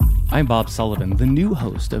I'm Bob Sullivan, the new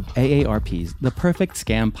host of AARP's The Perfect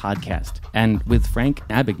Scam podcast. And with Frank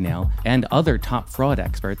Abagnale and other top fraud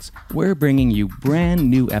experts, we're bringing you brand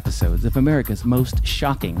new episodes of America's most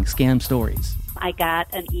shocking scam stories. I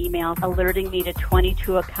got an email alerting me to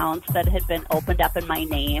 22 accounts that had been opened up in my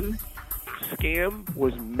name. Scam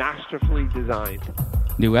was masterfully designed.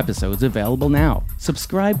 New episodes available now.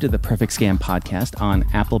 Subscribe to the Perfect Scam podcast on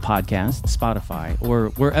Apple Podcasts, Spotify,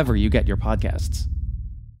 or wherever you get your podcasts.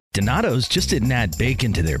 Donato's just didn't add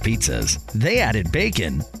bacon to their pizzas. They added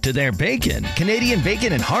bacon to their bacon. Canadian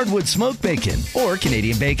bacon and hardwood smoked bacon. Or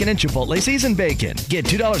Canadian bacon and Chipotle seasoned bacon. Get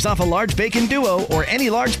 $2 off a large bacon duo or any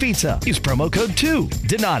large pizza. Use promo code 2.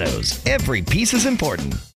 Donato's. Every piece is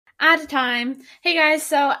important. At a time. Hey guys,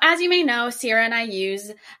 so as you may know, Sierra and I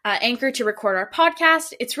use Anchor to record our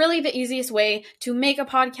podcast. It's really the easiest way to make a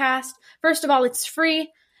podcast. First of all, it's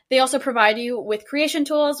free. They also provide you with creation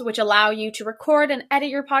tools which allow you to record and edit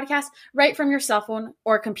your podcast right from your cell phone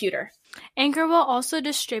or computer. Anchor will also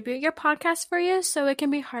distribute your podcast for you so it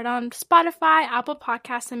can be heard on Spotify, Apple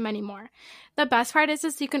Podcasts, and many more. The best part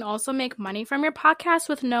is you can also make money from your podcast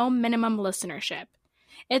with no minimum listenership.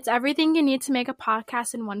 It's everything you need to make a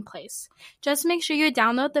podcast in one place. Just make sure you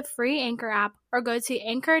download the free Anchor app or go to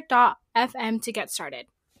anchor.fm to get started.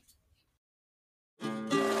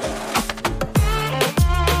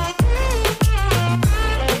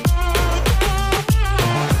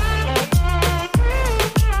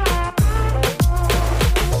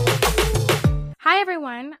 Hi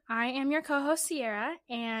everyone, I am your co-host Sierra,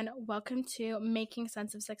 and welcome to Making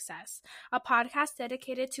Sense of Success, a podcast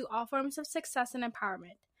dedicated to all forms of success and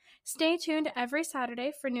empowerment. Stay tuned every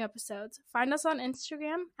Saturday for new episodes. Find us on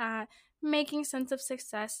Instagram at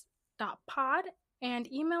makingsenseofsuccess.pod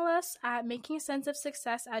and email us at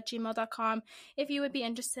makingsenseofsuccess@gmail.com if you would be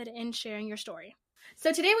interested in sharing your story.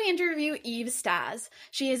 So today we interview Eve Stasz.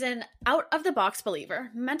 She is an out-of-the-box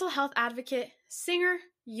believer, mental health advocate, singer,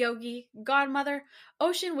 yogi, godmother,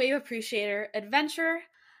 ocean wave appreciator, adventurer,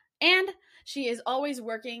 and she is always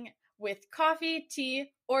working with coffee,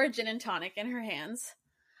 tea, or gin and tonic in her hands.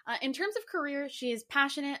 In terms of career, she is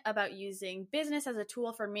passionate about using business as a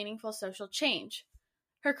tool for meaningful social change.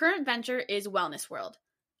 Her current venture is Wellness World,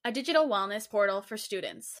 a digital wellness portal for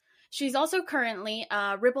students. She's also currently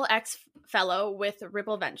a Ripple X Fellow with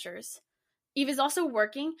Ripple Ventures. Eve is also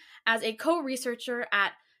working as a co-researcher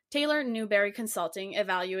at Taylor Newberry Consulting,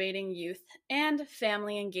 evaluating youth and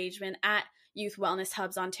family engagement at Youth Wellness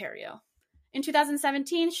Hubs Ontario. In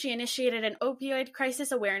 2017, she initiated an opioid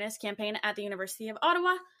crisis awareness campaign at the University of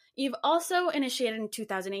Ottawa. Eve also initiated in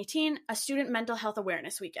 2018 a student mental health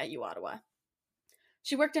awareness week at U Ottawa.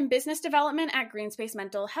 She worked in business development at Greenspace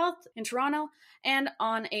Mental Health in Toronto and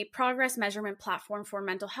on a progress measurement platform for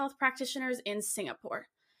mental health practitioners in Singapore.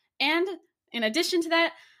 And in addition to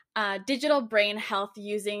that, digital brain health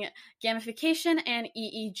using gamification and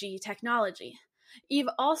EEG technology. Eve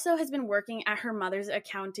also has been working at her mother's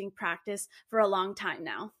accounting practice for a long time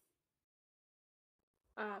now.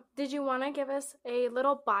 Did you want to give us a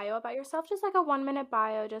little bio about yourself? Just like a 1-minute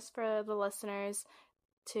bio just for the listeners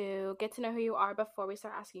to get to know who you are before we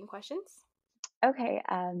start asking questions? Okay,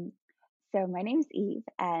 so my name's Eve,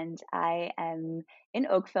 and I am in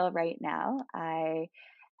Oakville right now. I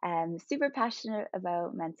am super passionate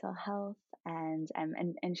about mental health, and I'm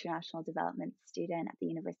an international development student at the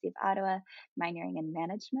University of Ottawa, minoring in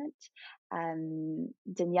management.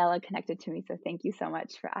 Daniela connected to me, so thank you so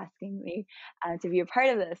much for asking me to be a part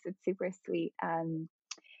of this. It's super sweet. Let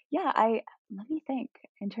me think.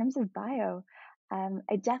 In terms of bio,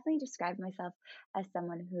 I definitely describe myself as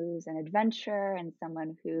someone who's an adventurer and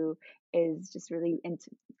someone who is just really into,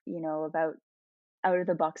 about out of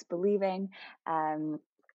the box believing.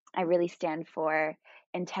 I really stand for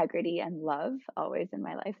integrity and love always in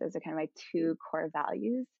my life. Those are kind of my two core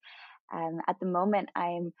values. At the moment,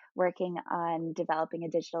 I'm working on developing a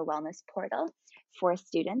digital wellness portal for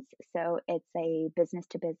students. So it's a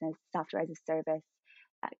business-to-business software as a service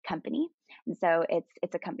company. And so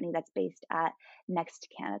it's a company that's based at Next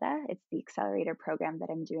Canada. It's the accelerator program that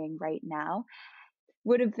I'm doing right now.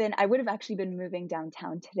 I would have actually been moving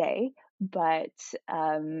downtown today, but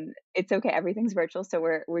it's okay. Everything's virtual, so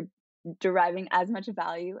we're deriving as much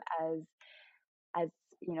value as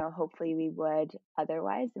hopefully we would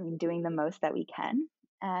otherwise. I mean, doing the most that we can.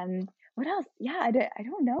 What else? Yeah, I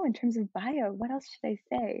don't know in terms of bio. What else should I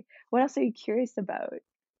say? What else are you curious about?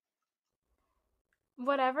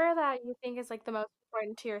 Whatever that you think is like the most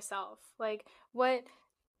important to yourself. Like, what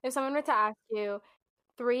if someone were to ask you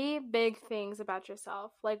 3 big things about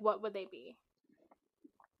yourself, like what would they be?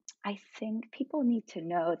 I think people need to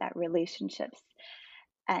know that relationships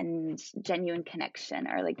and genuine connection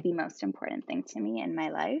are like the most important thing to me in my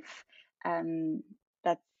life.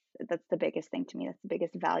 That's the biggest thing to me. That's the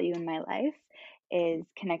biggest value in my life, is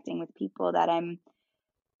connecting with people that I'm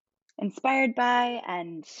inspired by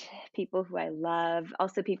and people who I love,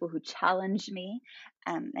 also people who challenge me.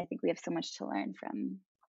 I think we have so much to learn from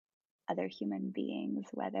other human beings,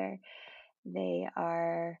 whether they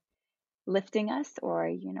are lifting us or,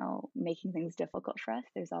 you know, making things difficult for us.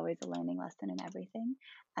 There's always a learning lesson in everything.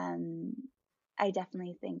 I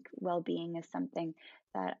definitely think well-being is something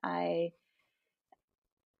that I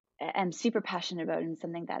am super passionate about, and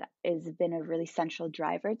something that has been a really central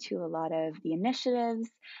driver to a lot of the initiatives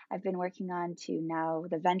I've been working on, to now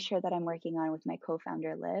the venture that I'm working on with my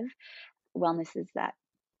co-founder, Liv. Wellness is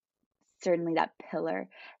certainly that pillar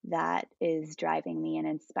that is driving me and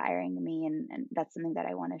inspiring me. And that's something that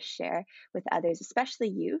I want to share with others, especially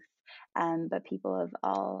youth, but people of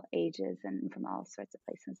all ages and from all sorts of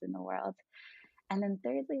places in the world. And then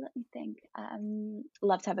thirdly, let me think,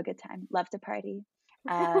 love to have a good time, love to party.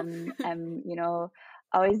 I'm, you know,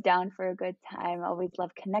 always down for a good time, always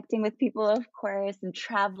love connecting with people, of course, and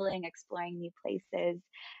traveling, exploring new places.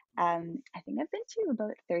 I think I've been to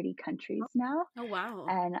about 30 countries now. Oh, wow.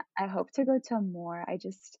 And I hope to go to more. I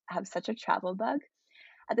just have such a travel bug.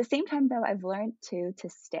 At the same time, though, I've learned to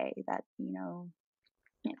stay, that, you know,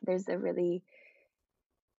 there's a really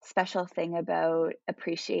special thing about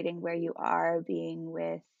appreciating where you are, being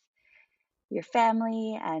with your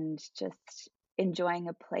family, and just enjoying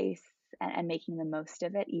a place and making the most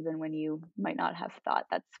of it, even when you might not have thought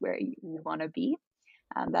that's where you want to be.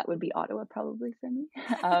 That would be Ottawa probably for me.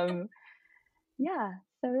 Yeah,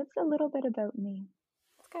 so it's a little bit about me.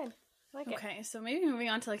 That's good. I like it. Okay, so maybe moving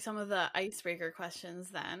on to like some of the icebreaker questions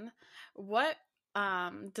then. What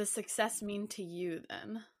does success mean to you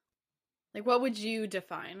then? Like, what would you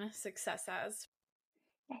define success as?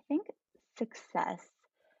 I think success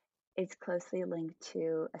is closely linked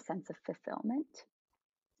to a sense of fulfillment.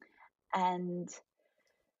 And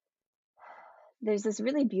there's this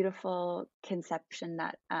really beautiful conception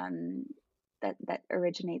that that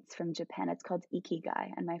originates from Japan. It's called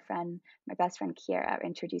Ikigai, and my best friend Kiera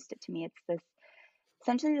introduced it to me. It's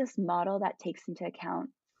essentially this model that takes into account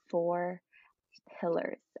 4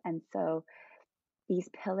 pillars, and so these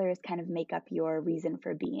pillars kind of make up your reason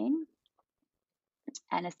for being.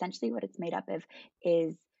 And essentially, what it's made up of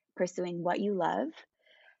is pursuing what you love,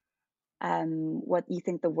 what you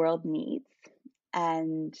think the world needs,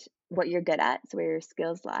 and what you're good at, so where your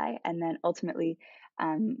skills lie, and then ultimately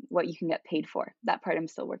what you can get paid for. That part I'm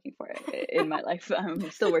still working for in my life. I'm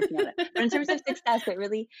still working on it. But in terms of success, I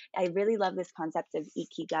really love this concept of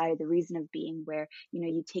Ikigai, the reason of being, where, you know,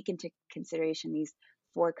 you take into consideration these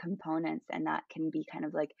 4 components, and that can be kind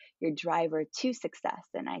of like your driver to success.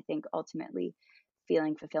 And I think ultimately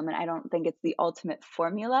feeling fulfillment, I don't think it's the ultimate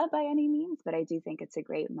formula by any means, but I do think it's a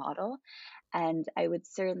great model. And I would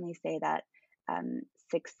certainly say that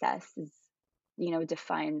success is, you know,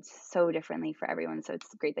 defined so differently for everyone. So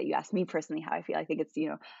it's great that you asked me personally how I feel. I think it's, you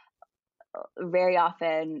know, very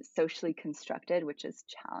often socially constructed, which is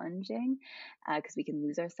challenging because we can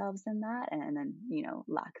lose ourselves in that, and then, you know,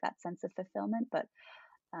 lack that sense of fulfillment. But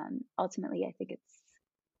ultimately, I think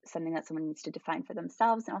it's something that someone needs to define for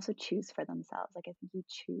themselves and also choose for themselves. Like, I think you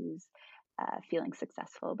choose feeling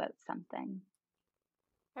successful about something.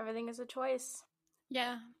 Everything is a choice.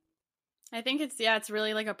 Yeah. I think it's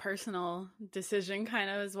really like a personal decision, kind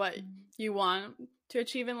of, is what you want to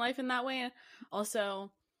achieve in life in that way. And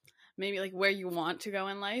also maybe like where you want to go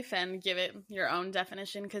in life, and give it your own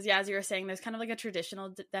definition. Because yeah, as you were saying, there's kind of like a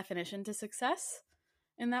traditional definition to success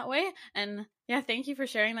in that way. And yeah, thank you for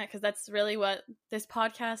sharing that, because that's really what this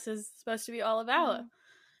podcast is supposed to be all about.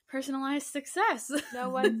 Personalized success. No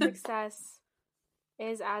one's success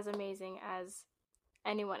is as amazing as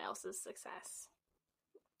anyone else's success.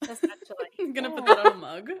 Essentially. I'm gonna put that on a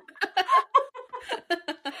mug.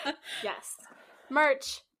 Yes.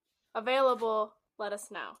 Merch available. Let us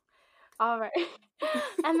know. All right.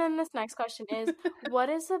 And then this next question is, what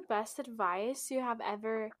is the best advice you have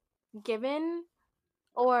ever given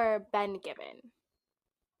or been given?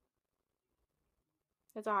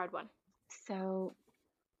 It's a hard one. So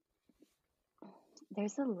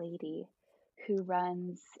there's a lady who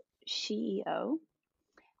runs SheEO.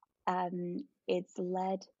 It's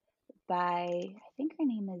led by, I think her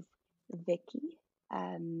name is Vicky.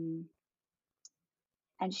 And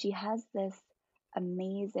she has this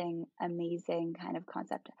amazing kind of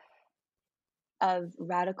concept of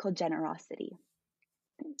radical generosity.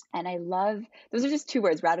 And I love, those are just 2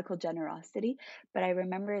 words, radical generosity. But I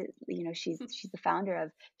remember, you know, she's the founder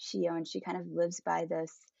of SheEO, and she kind of lives by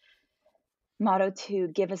this motto to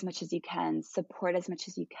give as much as you can, support as much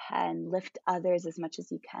as you can, lift others as much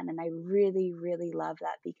as you can. And I really, really love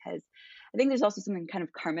that, because I think there's also something kind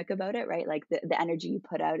of karmic about it, right? Like the energy you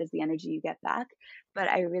put out is the energy you get back. But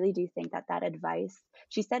I really do think that advice,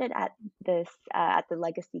 she said it at at the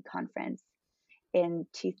Legacy conference in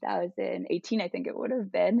 2018, I think it would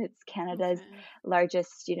have been. It's Canada's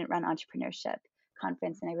largest student-run entrepreneurship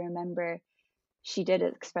conference. And I remember she did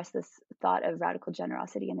express this thought of radical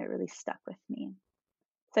generosity, and it really stuck with me.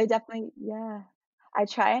 So I definitely, I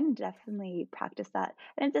try and definitely practice that.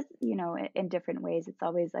 And it's just, in different ways. It's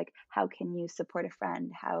always like, how can you support a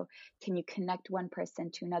friend? How can you connect one person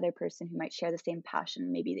to another person who might share the same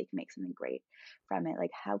passion? Maybe they can make something great from it.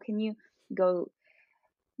 Like, how can you go,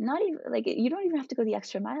 not even like, you don't even have to go the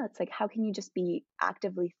extra mile. It's like, how can you just be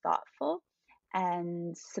actively thoughtful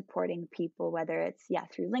and supporting people, whether it's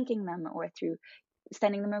through linking them or through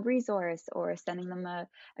sending them a resource or sending them a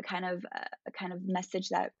kind of message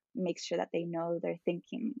that makes sure that they know they're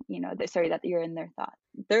thinking, that you're in their thoughts.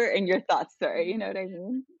 They're in your thoughts, sorry, you know what I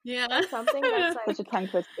mean? Yeah. That's something that's like such a tongue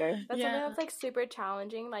twister. That's something that's like super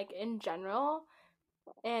challenging, like in general.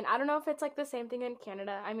 And I don't know if it's like the same thing in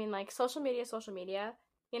Canada. I mean, like social media,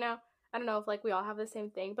 I don't know if like we all have the same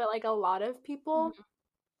thing, but like a lot of people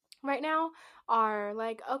right now are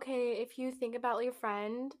like, okay, if you think about your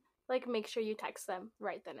friend, like make sure you text them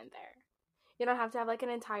right then and there. You don't have to have like an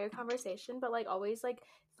entire conversation, but like always like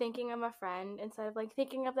thinking of a friend instead of like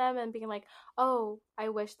thinking of them and being like, oh, I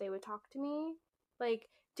wish they would talk to me. Like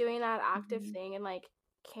doing that active thing and like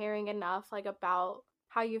caring enough like about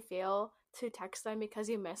how you feel to text them because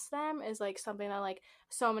you miss them is like something that like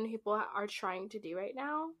so many people are trying to do right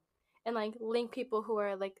now. And like link people who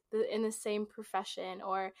are like in the same profession.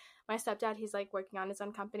 Or my stepdad, he's like working on his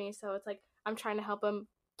own company, so it's like I'm trying to help him,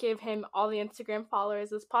 give him all the Instagram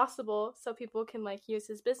followers as possible so people can like use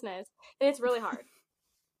his business. And it's really hard.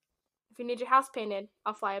 If you need your house painted,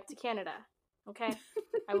 I'll fly up to Canada. Okay,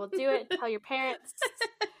 I will do it. Tell your parents.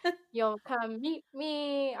 You'll come meet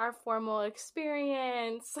me, our formal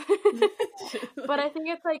experience. But I think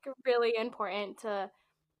it's like really important to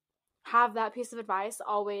have that piece of advice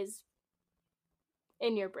always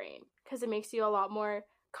in your brain, because it makes you a lot more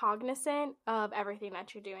cognizant of everything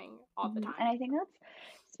that you're doing all the time. And I think that's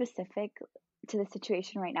specific to the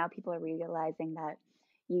situation right now. People are realizing that,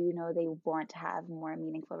 they want to have more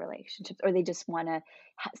meaningful relationships, or they just want to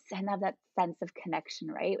have that sense of connection,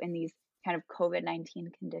 right? In these kind of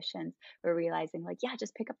COVID-19 conditions, we're realizing like,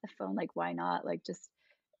 just pick up the phone. Like, why not? Like, just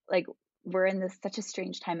like, we're in such a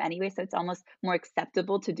strange time anyway, so it's almost more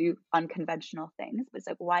acceptable to do unconventional things. But it's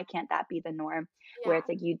like, why can't that be the norm? Where it's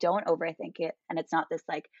like you don't overthink it, and it's not this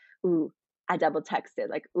like, ooh, I double texted,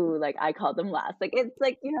 like, ooh, like I called them last. Like, it's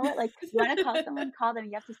like, you know what? Like, you want to call someone, call them.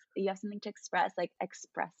 You have something to express, like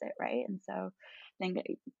express it, right? And so I think,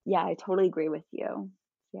 I totally agree with you.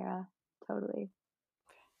 Yeah, totally.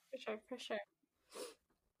 For sure.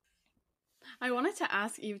 I wanted to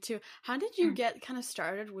ask Eve too, how did you get kind of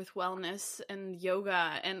started with wellness and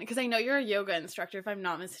yoga? And because I know you're a yoga instructor, if I'm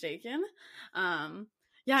not mistaken.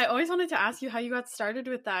 I always wanted to ask you how you got started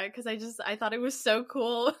with that, because I thought it was so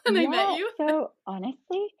cool when I met you. So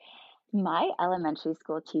honestly, my elementary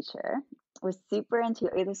school teacher was super into,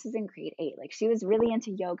 this was in grade 8. Like, she was really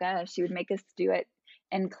into yoga. She would make us do it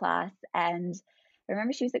in class. And I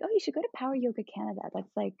remember she was like, oh, you should go to Power Yoga Canada.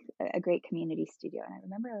 That's like a great community studio. And I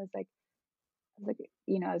remember I was like, I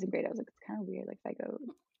was in grade. I was like, it's kind of weird. Like, if I go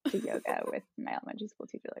to yoga with my elementary school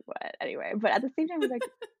teacher, like, what? Anyway, but at the same time, I was like,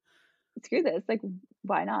 screw this. Like,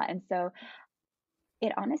 why not? And so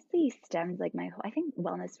it honestly stemmed like I think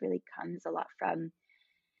wellness really comes a lot from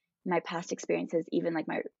my past experiences, even like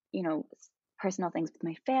my, personal things with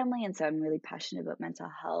my family. And so I'm really passionate about mental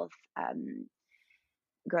health.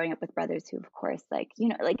 Growing up with brothers who, of course, like,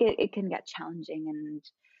 it can get challenging. And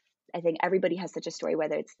I think everybody has such a story,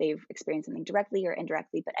 whether it's they've experienced something directly or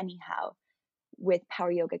indirectly. But anyhow, with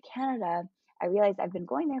Power Yoga Canada, I realized I've been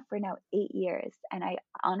going there for now 8 years. And I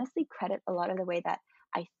honestly credit a lot of the way that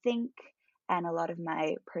I think and a lot of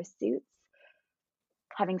my pursuits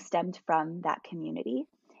having stemmed from that community.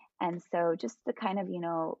 And so just the kind of,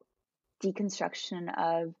 deconstruction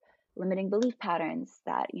of limiting belief patterns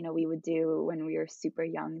that, we would do when we were super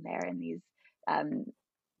young there in these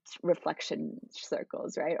reflection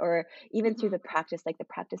circles, right? Or even through the practice, like the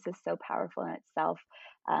practice is so powerful in itself.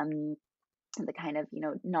 The kind of,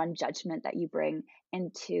 non-judgment that you bring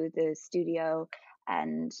into the studio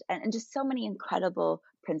and just so many incredible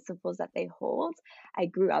principles that they hold. I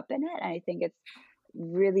grew up in it, and I think it's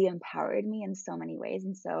really empowered me in so many ways.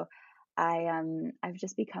 And so I've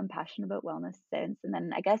just become passionate about wellness since. And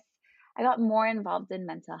then I guess I got more involved in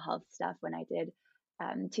mental health stuff when I did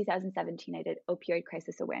 2017. I did opioid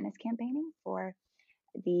crisis awareness campaigning for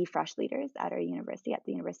the fresh leaders at our university, at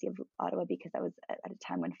the University of Ottawa, because that was at a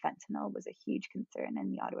time when fentanyl was a huge concern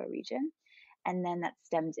in the Ottawa region. And then that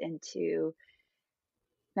stemmed into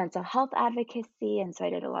mental health advocacy. And so I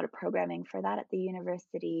did a lot of programming for that at the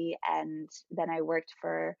university. And then I worked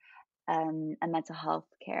for a mental health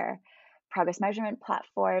care progress measurement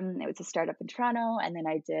platform. It was a startup in Toronto. And then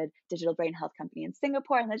I did digital brain health company in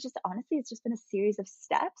Singapore. And that's just, honestly, it's just been a series of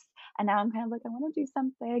steps. And now I'm kind of like, I want to do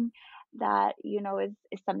something that,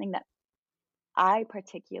 is something that I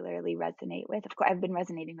particularly resonate with. Of course, I've been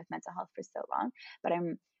resonating with mental health for so long, but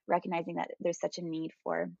I'm recognizing that there's such a need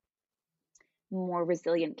for more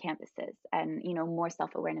resilient campuses and, more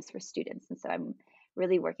self-awareness for students. And so I'm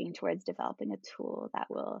really working towards developing a tool that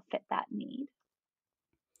will fit that need.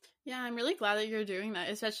 Yeah, I'm really glad that you're doing that,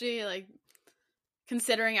 especially like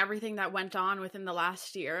considering everything that went on within the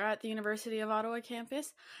last year at the University of Ottawa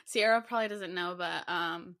campus. Sierra probably doesn't know, but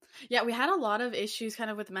yeah, we had a lot of issues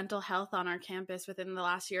kind of with mental health on our campus within the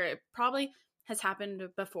last year. It probably has happened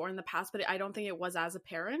before in the past, but I don't think it was as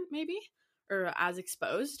apparent maybe or as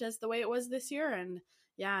exposed as the way it was this year. And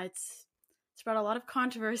yeah, it's brought a lot of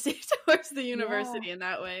controversy towards the university in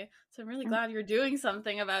that way. So I'm really glad you're doing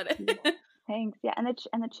something about it. Thanks. Yeah, and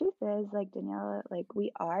the truth is, like, Daniela, like,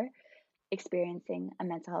 we are experiencing a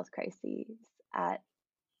mental health crisis at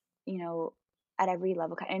every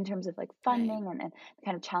level in terms of like funding and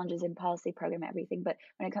kind of challenges in policy, program, everything. But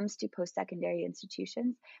when it comes to post-secondary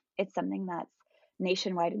institutions, it's something that's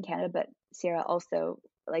nationwide in Canada, but Sierra also,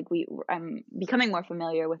 like, I'm becoming more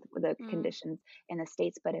familiar with the conditions in the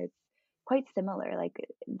States, but it's quite similar. Like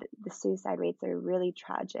the suicide rates are really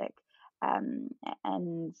tragic,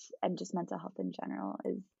 and just mental health in general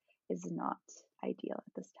is not ideal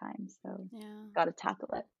at this time. So got to tackle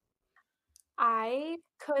it. I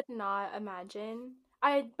could not imagine.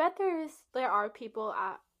 I bet there are people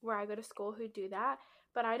at where I go to school who do that,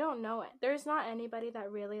 but I don't know it. There's not anybody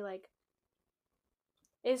that really like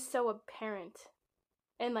is so apparent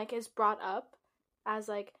and like is brought up as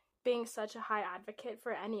like being such a high advocate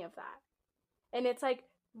for any of that. And it's like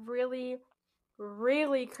really,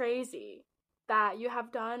 really crazy that you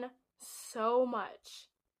have done so much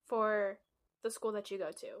for the school that you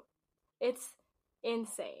go to. It's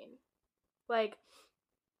insane. Like,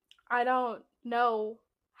 I don't know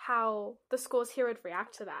how the schools here would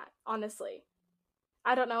react to that, honestly.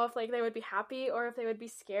 I don't know if, like, they would be happy or if they would be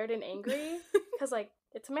scared and angry. Because, like,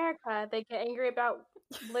 it's America. They get angry about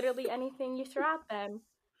literally anything you throw at them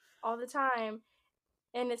all the time.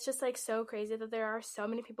 And it's just, like, so crazy that there are so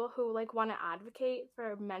many people who, like, want to advocate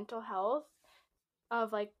for mental health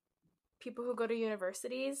of, like, people who go to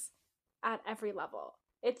universities at every level.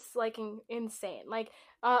 It's like insane. Like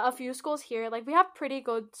a few schools here, like we have pretty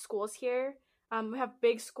good schools here. We have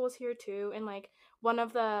big schools here too, and like one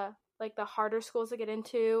of the like the harder schools to get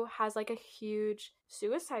into has like a huge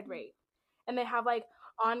suicide rate, and they have like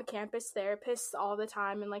on campus therapists all the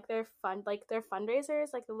time, and like their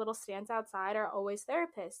fundraisers, like the little stands outside, are always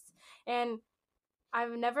therapists. And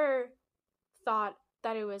I've never thought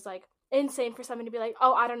that it was like insane for someone to be like,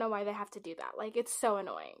 oh, I don't know why they have to do that. Like it's so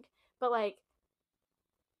annoying, but like.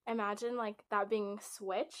 Imagine like that being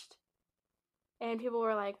switched and people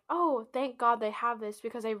were like, oh, thank God they have this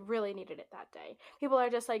because I really needed it that day. People are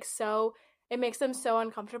just like it makes them so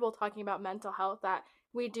uncomfortable talking about mental health that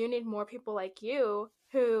we do need more people like you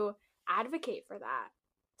who advocate for that.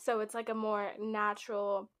 So it's like a more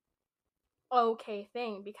natural, okay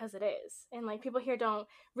thing because it is. And like people here don't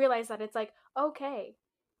realize that it's like okay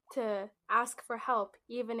to ask for help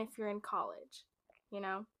even if you're in college,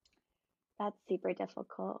 That's super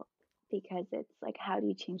difficult because it's like, how do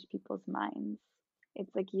you change people's minds?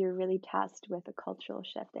 It's like you're really tasked with a cultural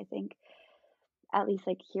shift. I think, at least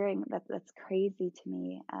like hearing that's crazy to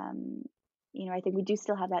me. I think we do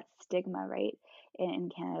still have that stigma, right, in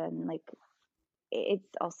Canada, and like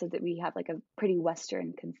it's also that we have like a pretty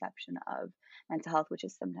Western conception of mental health, which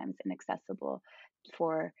is sometimes inaccessible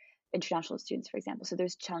for international students, for example. So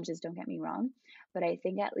there's challenges, don't get me wrong, but I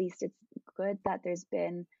think at least it's good that there's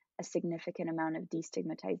been a significant amount of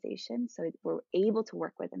destigmatization, so we're able to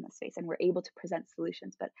work within the space and we're able to present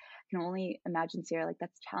solutions. But I can only imagine, Sarah, like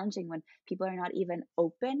that's challenging when people are not even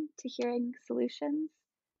open to hearing solutions.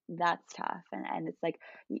 That's tough, and it's like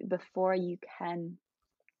before you can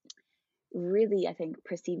really, I think,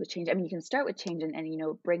 proceed with change. I mean, you can start with change and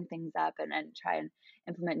bring things up and try and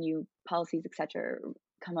implement new policies, etc.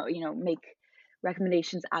 Come out, make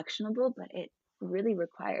recommendations actionable, but it really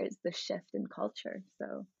requires the shift in culture.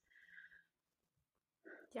 So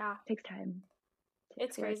yeah, it takes time.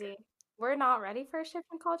 It's crazy. we're not ready for a shift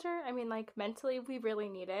in culture. I mean, like, mentally, we really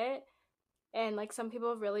need it. And, like, some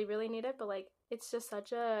people really, really need it. But, like, it's just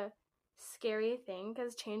such a scary thing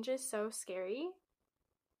because change is so scary.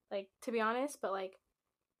 Like, to be honest, but, like,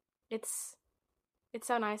 it's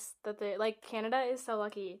so nice that like, Canada is so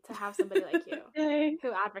lucky to have somebody like you Yay.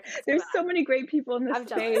 who advocates for There's that. so many great people in this I'm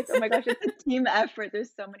space. jealous. Oh my gosh, it's a team effort.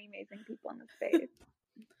 There's so many amazing people in this space.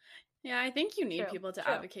 Yeah, I think you need True, people to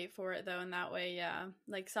true. advocate for it, though, in that way. Yeah,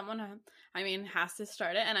 like someone, I mean, has to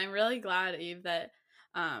start it. And I'm really glad, Eve, that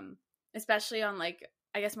especially on, like,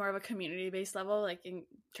 I guess more of a community-based level, like in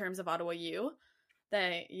terms of Ottawa U,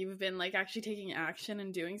 that you've been, like, actually taking action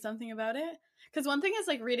and doing something about it. Because one thing is,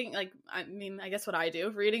 like, reading, like, I mean, I guess what I do,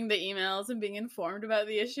 reading the emails and being informed about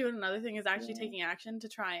the issue, and another thing is actually taking action to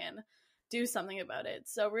try and do something about it.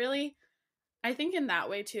 So really, I think in that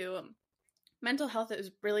way too, mental health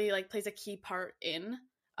is really, like, plays a key part in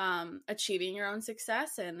achieving your own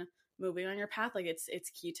success and moving on your path. Like, it's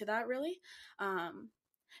key to that, really.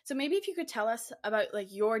 So maybe if you could tell us about, like,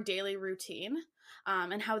 your daily routine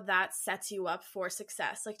and how that sets you up for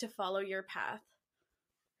success, like, to follow your path.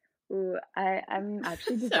 Ooh, I'm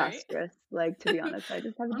actually disastrous. Like, to be honest, I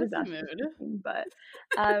just have a disastrous routine. But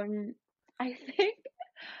I think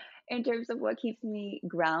in terms of what keeps me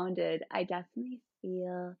grounded, I definitely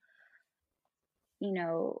feel,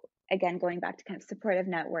 again, going back to kind of supportive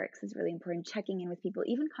networks is really important. Checking in with people,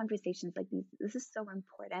 even conversations like these. This is so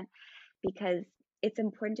important because it's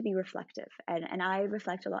important to be reflective. And I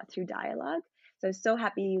reflect a lot through dialogue. So I was so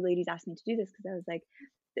happy you ladies asked me to do this because I was like,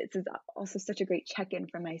 this is also such a great check-in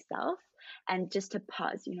for myself, and just to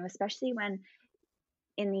pause, especially when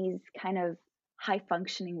in these kind of high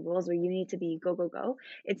functioning roles where you need to be go, go, go.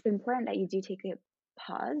 It's important that you do take a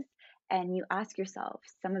pause and you ask yourself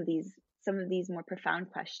some of these more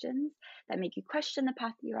profound questions that make you question the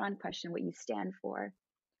path that you're on, question what you stand for.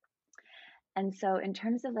 And so in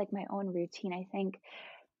terms of, like, my own routine, I think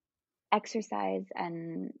exercise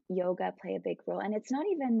and yoga play a big role. And it's not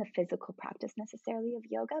even the physical practice necessarily of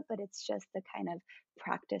yoga, but it's just the kind of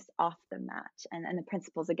practice off the mat and the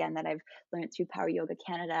principles, again, that I've learned through Power Yoga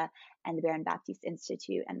Canada and the Baron Baptiste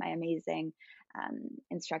Institute and my amazing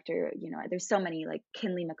instructor. There's so many, like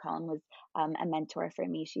Kinley McCollum was a mentor for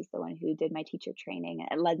me. She's the one who did my teacher training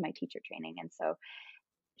and led my teacher training. And so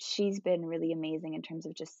she's been really amazing in terms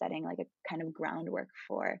of just setting, like, a kind of groundwork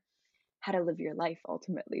for how to live your life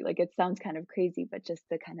ultimately. Like, it sounds kind of crazy, but just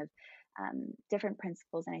the kind of different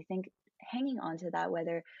principles. And I think hanging on to that,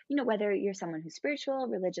 whether you're someone who's spiritual,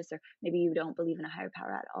 religious, or maybe you don't believe in a higher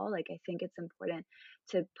power at all, like, I think it's important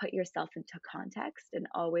to put yourself into context and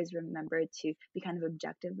always remember to be kind of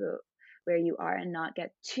objective where you are and not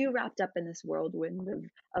get too wrapped up in this whirlwind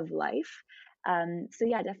of life. So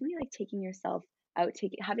yeah, definitely, like, taking yourself out,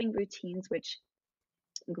 having routines which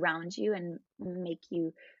ground you and make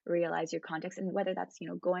you realize your context, and whether that's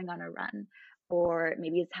going on a run, or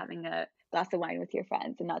maybe it's having a glass of wine with your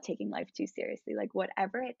friends and not taking life too seriously. Like,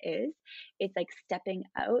 whatever it is, it's like stepping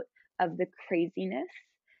out of the craziness,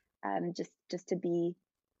 just to be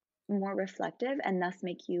more reflective and thus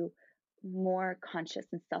make you more conscious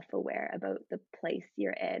and self-aware about the place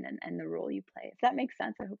you're in and the role you play. If that makes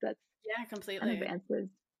sense, I hope that's completely kind of answers.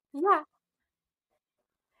 Yeah.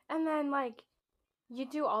 And then, like, you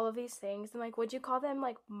do all of these things, and, like, would you call them,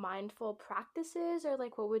 like, mindful practices, or,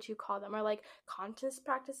 like, what would you call them? Or, like, conscious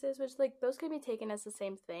practices, which, like, those could be taken as the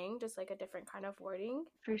same thing, just, like, a different kind of wording.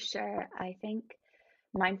 For sure. I think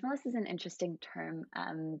mindfulness is an interesting term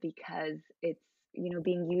because it's,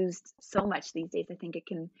 being used so much these days. I think it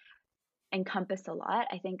can encompass a lot.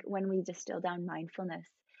 I think when we distill down mindfulness,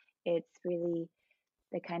 it's really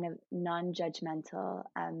the kind of non-judgmental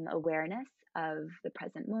awareness of the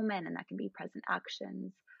present moment, and that can be present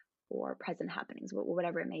actions or present happenings,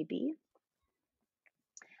 whatever it may be.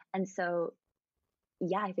 And so,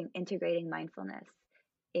 yeah, I think integrating mindfulness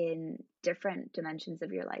in different dimensions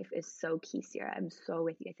of your life is so key, Sierra. I'm so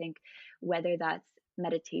with you. I think whether that's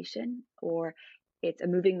meditation, or it's a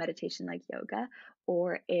moving meditation like yoga,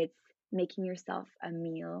 or it's making yourself a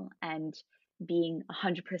meal and being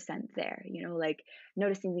 100% there, like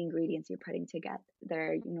noticing the ingredients you're putting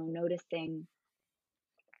together, noticing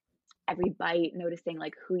every bite, noticing,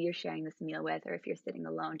 like, who you're sharing this meal with, or if you're sitting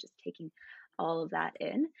alone, just taking all of that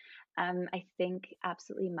in. I think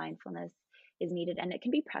absolutely mindfulness is needed, and it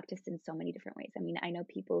can be practiced in so many different ways. I mean, I know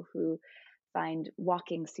people who find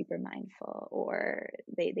walking super mindful, or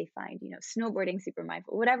they find, snowboarding super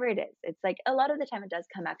mindful, whatever it is. It's like a lot of the time it does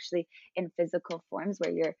come actually in physical forms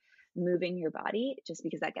where you're moving your body, just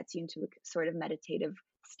because that gets you into a sort of meditative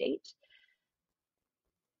state.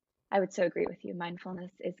 I would so agree with you.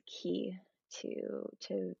 Mindfulness is key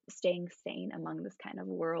to staying sane among this kind of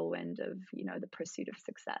whirlwind of, the pursuit of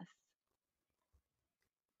success.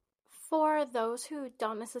 For those who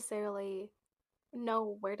don't necessarily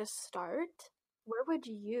know where to start, what would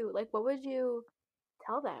you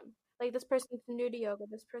tell them? Like, this person's new to yoga,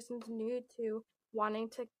 this person's new to wanting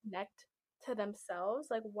to connect to themselves,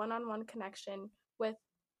 like one-on-one connection with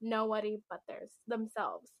nobody but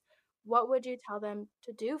themselves. What would you tell them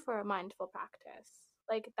to do for a mindful practice?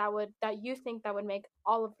 Like, that you think that would make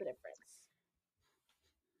all of the difference?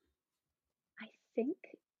 I think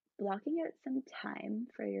blocking out some time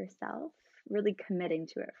for yourself, really committing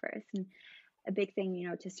to it first. And a big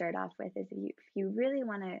thing, to start off with is if you really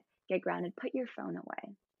want to get grounded, put your phone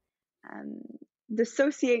away.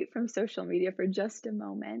 Dissociate from social media for just a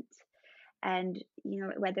moment. And,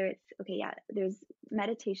 whether it's, there's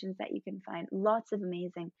meditations that you can find, lots of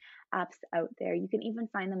amazing apps out there. You can even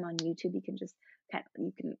find them on YouTube. You can just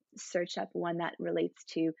you can search up one that relates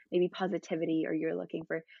to maybe positivity, or you're looking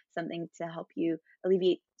for something to help you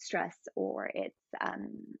alleviate stress, or it's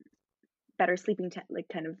better sleeping,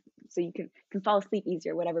 so you can fall asleep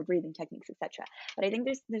easier, whatever, breathing techniques, etc. But I think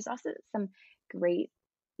there's also some great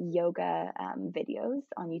yoga videos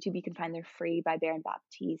on YouTube. You can find they're free by Baron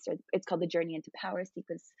Baptiste, or it's called the Journey into Power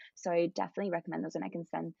sequence. So I definitely recommend those, and I can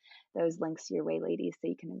send those links your way, ladies, so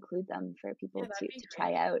you can include them for people to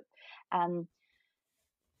try out.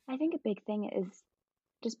 I think a big thing is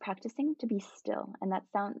just practicing to be still, and that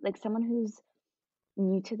sounds like someone who's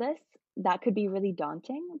new to this, that could be really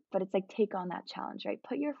daunting, but it's like, take on that challenge, right?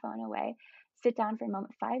 Put your phone away, sit down for a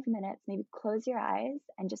moment, 5 minutes, maybe close your eyes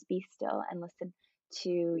and just be still and listen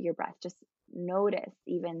to your breath. Just notice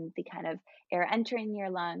even the kind of air entering your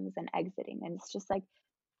lungs and exiting. And it's just like,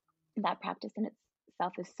 that practice in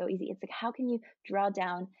itself is so easy. It's like, how can you draw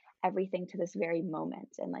down everything to this very moment?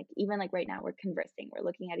 And like, even like right now, we're conversing, we're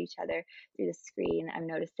looking at each other through the screen. I'm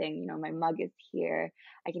noticing, my mug is here,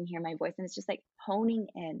 I can hear my voice, and it's just like honing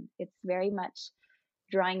in. It's very much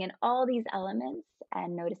drawing in all these elements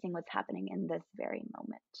and noticing what's happening in this very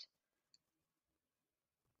moment.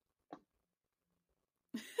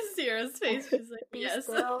 Sierra's face, she's like, yes.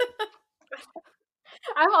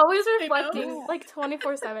 I'm always reflecting like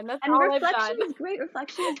 24/7. That's and all reflection I've done. is great.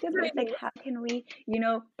 Reflection is good, but it's like, how can we,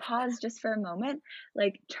 pause just for a moment,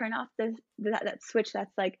 like turn off that switch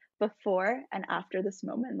that's like before and after this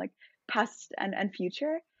moment, like past and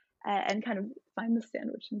future, and kind of find the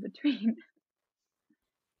sandwich in between.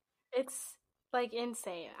 It's like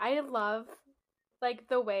insane. I love like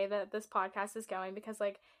the way that this podcast is going, because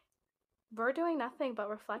like we're doing nothing but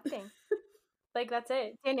reflecting. Like, that's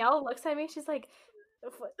it. Danielle looks at me, she's like,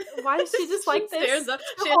 why is she just like this? Stares up.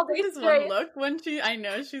 She has this one look when I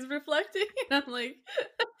know she's reflecting, and I'm like,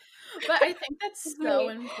 but I think that's so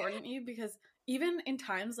important, Eve, because even in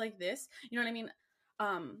times like this, you know what I mean?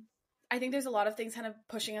 I think there's a lot of things kind of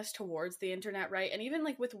pushing us towards the internet, right? And even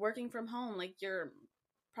like with working from home, like you're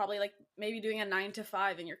probably like maybe doing a 9 to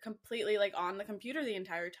 5 and you're completely like on the computer the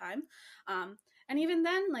entire time. And even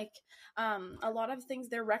then, like a lot of things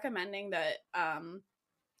they're recommending that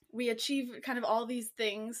we achieve kind of all these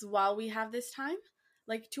things while we have this time,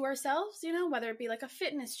 like to ourselves, whether it be like a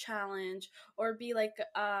fitness challenge or be like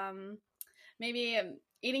maybe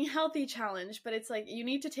eating healthy challenge. But it's like you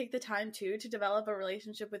need to take the time too to develop a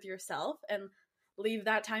relationship with yourself and leave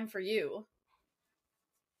that time for you.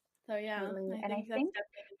 So yeah, Totally. I think that's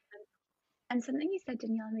definitely. And something you said,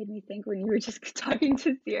 Danielle, made me think when you were just talking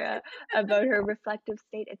to Sierra about her reflective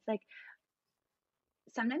state. It's like,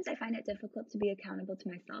 sometimes I find it difficult to be accountable to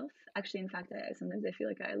myself. Actually, in fact, sometimes I feel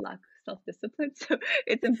like I lack self-discipline. So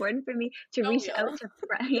it's important for me to reach out to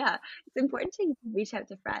friends. Yeah, it's important to reach out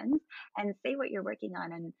to friends and say what you're working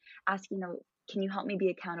on and ask, can you help me be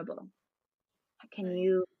accountable? Can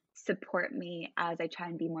you support me as I try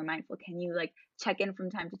and be more mindful? Can you like check in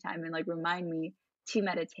from time to time and like remind me to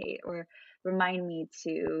meditate, or remind me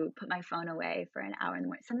to put my phone away for an hour in the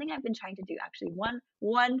morning? Something I've been trying to do, actually,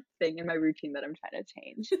 one thing in my routine that I'm trying to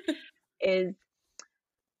change is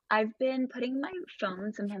I've been putting my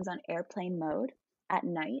phone sometimes on airplane mode at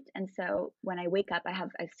night. And so when I wake up, I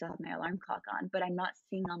still have my alarm clock on, but I'm not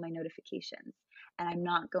seeing all my notifications, and I'm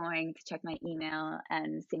not going to check my email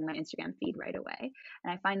and seeing my Instagram feed right away.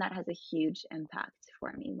 And I find that has a huge impact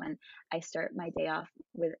for me when I start my day off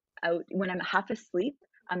when I'm half asleep.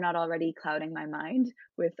 I'm not already clouding my mind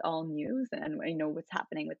with all news and I know what's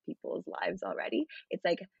happening with people's lives already. It's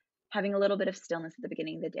like having a little bit of stillness at the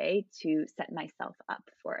beginning of the day to set myself up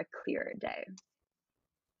for a clearer day.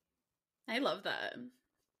 I love that.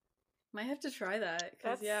 Might have to try that,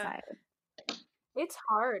 because it's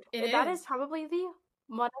hard. That is probably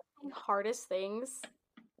one of the hardest things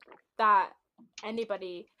that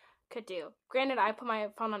anybody could do. Granted, I put my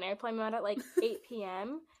phone on airplane mode at like 8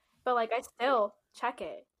 p.m., but like I still check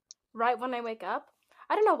it right when I wake up.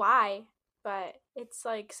 I don't know why, but it's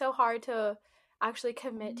like so hard to actually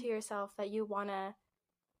commit to yourself that you want to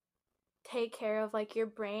take care of like your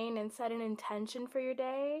brain and set an intention for your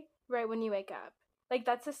day right when you wake up. Like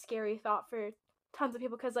that's a scary thought for tons of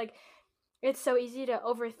people because like it's so easy to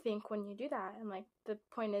overthink when you do that, and like the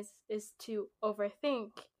point is to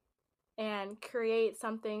overthink and create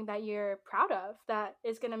something that you're proud of that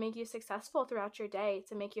is going to make you successful throughout your day,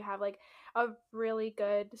 to make you have like a really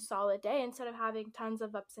good solid day instead of having tons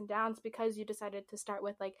of ups and downs because you decided to start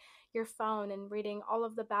with like your phone and reading all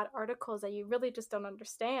of the bad articles that you really just don't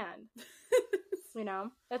understand. You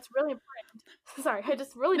know, that's really important. Sorry, I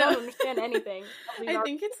just really don't understand anything. I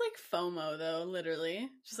think it's like FOMO though, literally.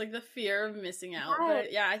 Just like the fear of missing out.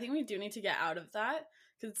 But yeah, I think we do need to get out of that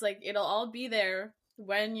because it's like it'll all be there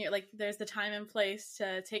when you're like, there's the time and place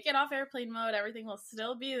to take it off airplane mode. Everything will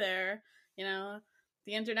still be there. You know,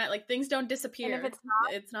 the internet, like things don't disappear. And if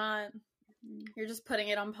it's not, you're just putting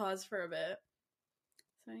it on pause for a bit.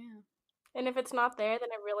 So yeah. And if it's not there, then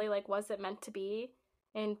it really like wasn't meant to be.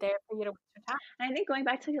 And there for you to waste your time. And I think going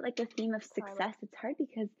back to like the theme of success, it's hard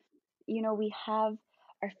because, you know, we have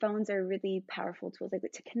our phones are really powerful tools like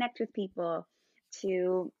to connect with people,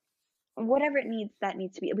 to whatever it needs that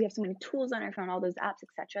needs to be. We have so many tools on our phone, all those apps,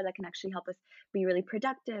 etc., that can actually help us be really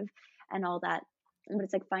productive and all that. But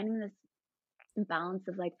it's like finding this balance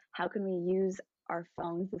of like how can we use our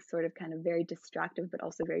phones, this sort of kind of very distractive but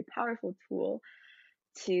also very powerful tool,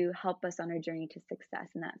 to help us on our journey to success,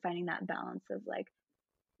 and that finding that balance of like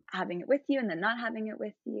having it with you and then not having it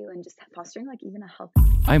with you, and just fostering like even a healthy.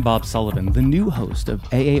 I'm Bob Sullivan, the new host of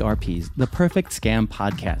AARP's The Perfect Scam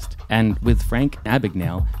podcast. And with Frank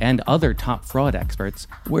Abagnale and other top fraud experts,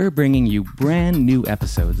 we're bringing you brand new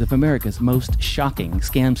episodes of America's most shocking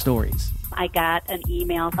scam stories. I got an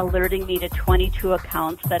email alerting me to 22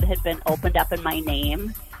 accounts that had been opened up in my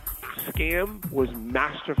name. Scam was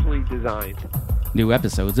masterfully designed. New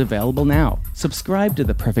episodes available now. Subscribe to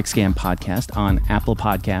the Perfect Scam podcast on Apple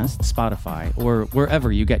Podcasts, Spotify, or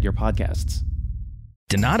wherever you get your podcasts.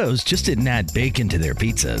 Donato's just didn't add bacon to their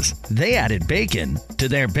pizzas. They added bacon to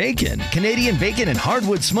their bacon. Canadian bacon and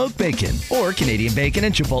hardwood smoked bacon, or Canadian bacon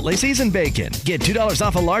and Chipotle seasoned bacon. Get $2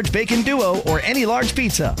 off a large bacon duo or any large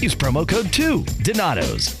pizza. Use promo code 2.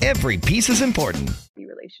 Donato's. Every piece is important. The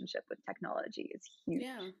relationship with technology is huge.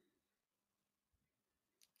 Yeah.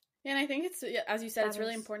 Yeah, and I think it's, as you said, it's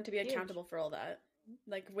really important to be accountable for all that,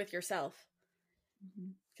 like with yourself.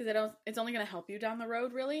 Because it's only going to help you down the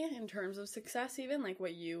road, really, in terms of success, even like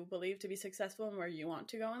what you believe to be successful and where you want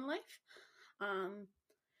to go in life.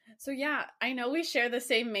 So yeah, I know we share the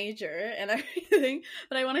same major and everything,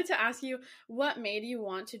 but I wanted to ask you, what made you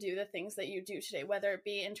want to do the things that you do today, whether it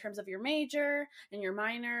be in terms of your major and your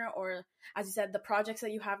minor, or as you said, the projects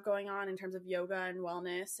that you have going on in terms of yoga and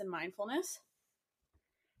wellness and mindfulness?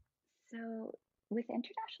 So with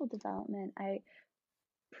international development, I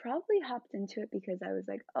probably hopped into it because I was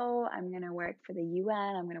like, oh, I'm going to work for the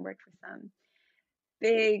UN. I'm going to work for some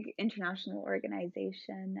big international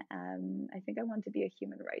organization. I think I want to be a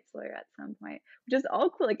human rights lawyer at some point, which is all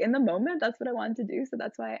cool. Like in the moment, that's what I wanted to do. So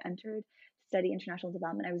that's why I entered to study international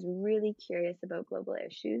development. I was really curious about global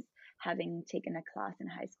issues, having taken a class in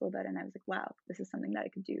high school about it. And I was like, wow, this is something that I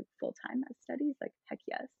could do full time as studies. Like, heck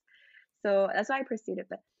yes. So that's why I pursued it.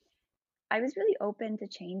 But I was really open to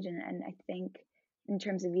change. And I think in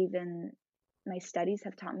terms of even my studies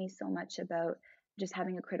have taught me so much about just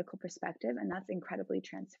having a critical perspective. And that's incredibly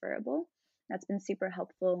transferable. That's been super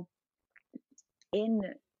helpful in,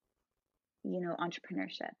 you know,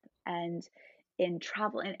 entrepreneurship and in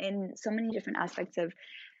travel and in so many different aspects of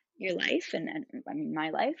your life and I mean,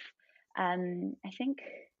 my life. I think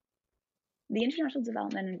the international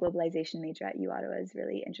development and globalization major at U Ottawa is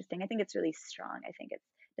really interesting. I think it's really strong. I think it's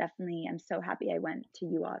definitely, I'm so happy I went to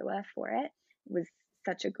U Ottawa for it. It was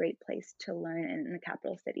such a great place to learn, in the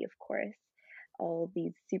capital city, of course, all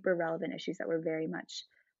these super relevant issues that were very much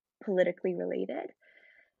politically related.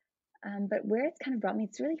 But where it's kind of brought me,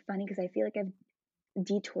 it's really funny because I feel like I've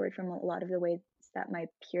detoured from a lot of the ways that my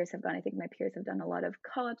peers have gone. I think my peers have done a lot of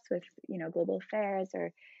co-ops with, you know, global affairs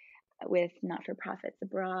or with not-for-profits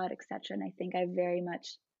abroad, etc. And I think I've very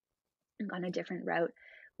much gone a different route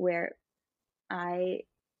where I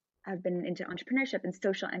have been into entrepreneurship and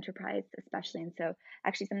social enterprise, especially. And so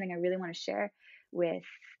actually something I really want to share with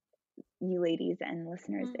you ladies and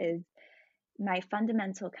listeners is my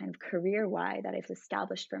fundamental kind of career why that I've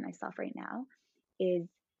established for myself right now is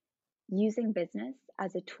using business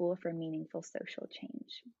as a tool for meaningful social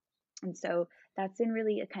change. And so that's been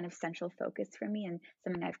really a kind of central focus for me, and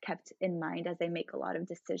something I've kept in mind as I make a lot of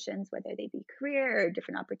decisions, whether they be career or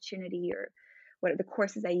different opportunity or what are the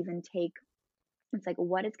courses I even take. It's like,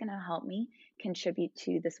 what is going to help me contribute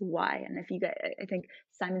to this why? And if you guys, I think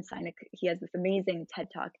Simon Sinek, he has this amazing TED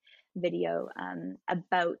Talk video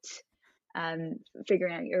about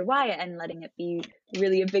figuring out your why and letting it be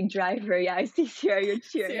really a big driver. Yeah, I see Sierra, you're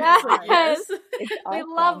cheering. Yes, it's we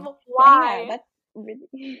awesome. love why. Yeah, that's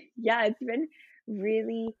really, yeah, it's been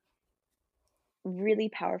really, really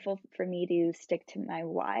powerful for me to stick to my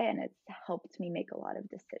why, and it's helped me make a lot of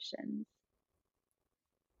decisions.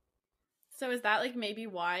 So is that like maybe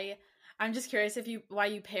why, I'm just curious why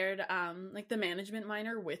you paired like the management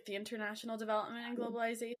minor with the international development and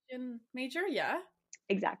globalization major? Yeah.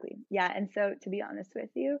 Exactly. Yeah. And so to be honest with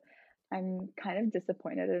you, I'm kind of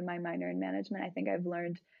disappointed in my minor in management. I think I've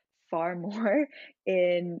learned far more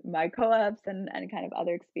in my co-ops and kind of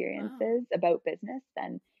other experiences about business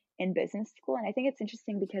than in business school. And I think it's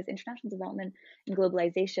interesting because international development and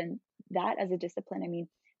globalization, that as a discipline, I mean,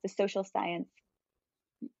 the social science,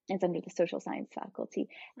 it's under the social science faculty.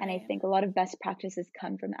 And I think a lot of best practices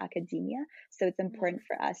come from academia. So it's important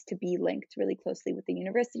for us to be linked really closely with the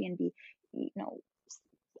university and be,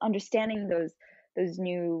 understanding those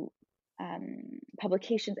new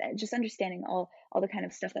publications, and just understanding all the kind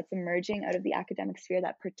of stuff that's emerging out of the academic sphere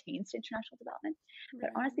that pertains to international development. But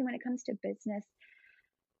honestly, when it comes to business,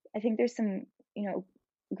 I think there's some,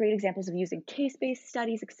 great examples of using case-based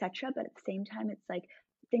studies, etc. But at the same time, it's like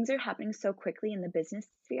things are happening so quickly in the business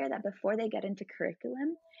sphere that before they get into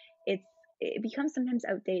curriculum, it becomes sometimes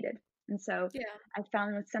outdated. And so I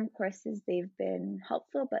found with some courses they've been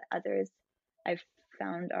helpful, but others I've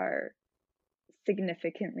found are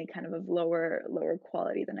significantly kind of lower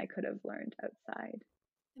quality than I could have learned outside.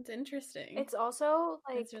 It's interesting. It's also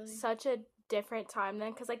like really such a different time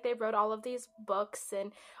then, because like they wrote all of these books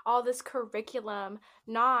and all this curriculum,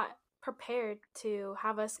 not prepared to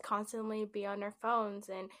have us constantly be on our phones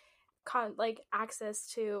and like access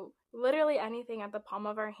to literally anything at the palm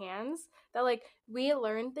of our hands, that like we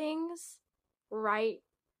learn things right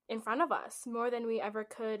in front of us more than we ever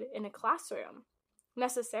could in a classroom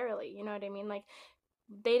necessarily, you know what I mean? Like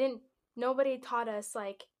nobody taught us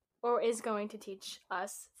like, or is going to teach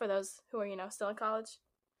us, for those who are still in college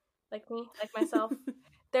like me, like myself.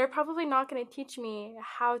 They're probably not going to teach me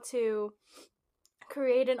how to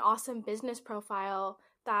create an awesome business profile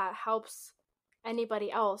that helps anybody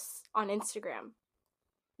else on Instagram.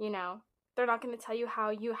 They're not going to tell you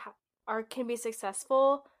how you can be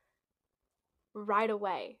successful right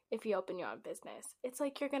away if you open your own business. It's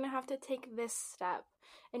like you're going to have to take this step,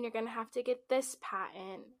 and you're going to have to get this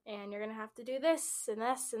patent, and you're going to have to do this and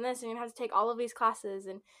this and this, and you're going to have to take all of these classes,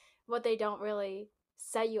 and what they don't really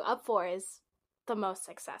set you up for is the most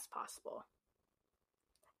success possible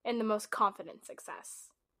and the most confident success,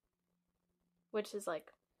 which is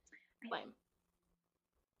like lame.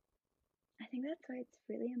 I think that's why it's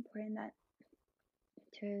really important that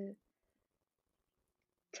to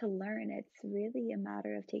learn, it's really a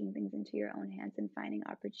matter of taking things into your own hands and finding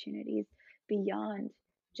opportunities beyond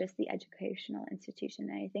just the educational institution.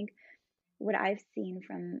 And I think what I've seen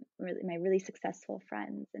from my really successful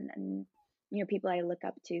friends and people I look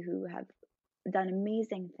up to who have done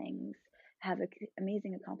amazing things, have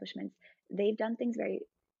amazing accomplishments, they've done things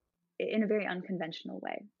in a very unconventional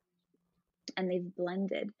way. And they've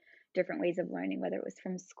blended different ways of learning, whether it was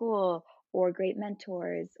from school or great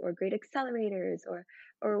mentors or great accelerators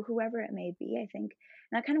or whoever it may be. I think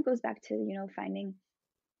that kind of goes back to, finding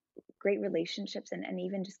great relationships and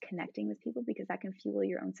even just connecting with people, because that can fuel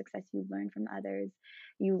your own success. You learn from others,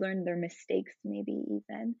 you learn their mistakes, maybe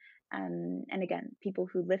even. And again, people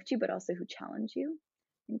who lift you, but also who challenge you.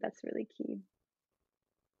 I think that's really key.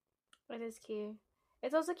 It is key.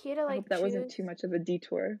 It's also key to like. I hope that wasn't too much of a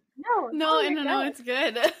detour. No, it's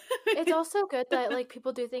good. It's also good that like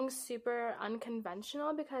people do things super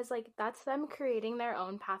unconventional, because like that's them creating their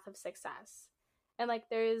own path of success. And like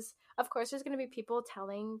there's going to be people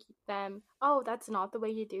telling them, oh, that's not the way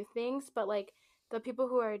you do things, but like the people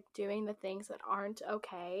who are doing the things that aren't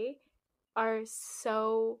okay are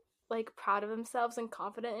so like proud of themselves and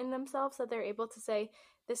confident in themselves that they're able to say,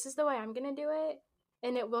 this is the way I'm going to do it,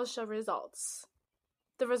 and it will show results.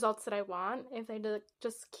 The results that I want, if they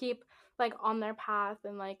just keep like on their path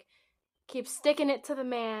and like keep sticking it to the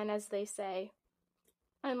man, as they say,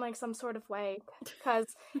 in like some sort of way, because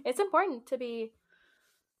it's important to be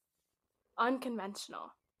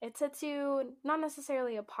unconventional. It sets you not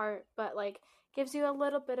necessarily apart, but like gives you a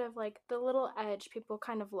little bit of like the little edge people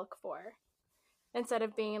kind of look for, instead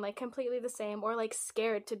of being like completely the same or like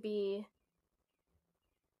scared to be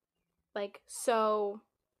like so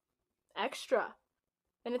extra.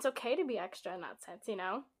 And it's okay to be extra in that sense, you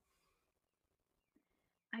know?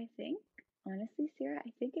 I think, honestly, Sarah,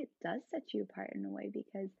 I think it does set you apart in a way,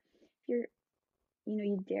 because if you're,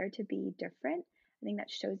 you dare to be different, I think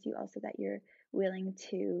that shows you also that you're willing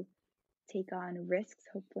to take on risks,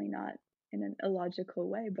 hopefully not in an illogical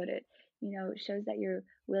way, but it, shows that you're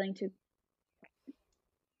willing to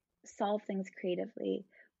solve things creatively,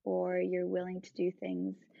 or you're willing to do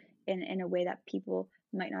things in a way that people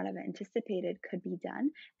might not have anticipated could be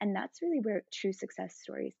done. And that's really where true success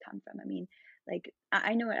stories come from. I mean, like,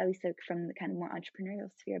 I know it at least like from the kind of more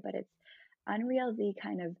entrepreneurial sphere, but it's unreal the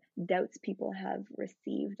kind of doubts people have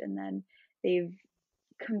received, and then they've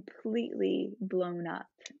completely blown up.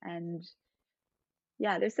 And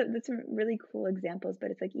yeah, there's some really cool examples,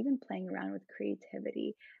 but it's like even playing around with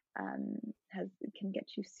creativity can get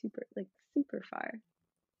you super far.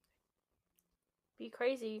 Be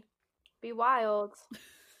crazy, be wild,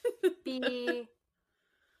 be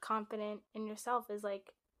confident in yourself is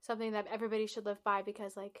like something that everybody should live by,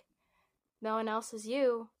 because like no one else is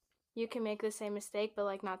you. You can make the same mistake, but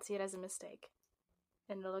like not see it as a mistake,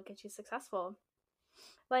 and it'll get you successful.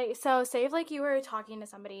 Like, so say if like you were talking to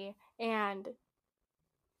somebody and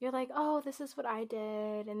you're like, oh, this is what I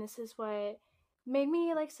did, and this is what made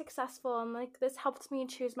me like successful, and like this helped me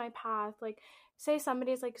choose my path. Like, say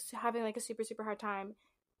somebody's like having like a super hard time,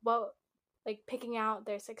 well, like picking out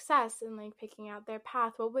their success and like picking out their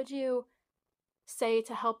path, what would you say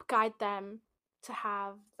to help guide them to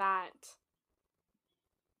have that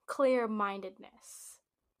clear-mindedness,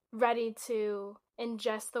 ready to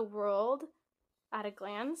ingest the world at a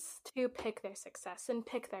glance, to pick their success and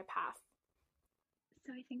pick their path?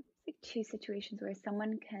 So I think it's like two situations where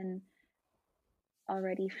someone can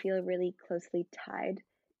already feel really closely tied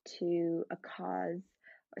to a cause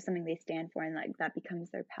or something they stand for, and like that becomes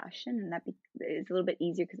their passion, and that is a little bit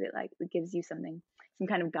easier because it gives you some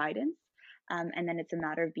kind of guidance, and then it's a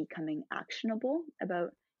matter of becoming actionable about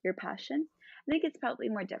your passion. I think it's probably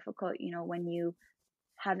more difficult, when you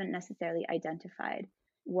haven't necessarily identified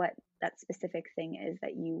what that specific thing is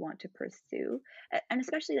that you want to pursue. And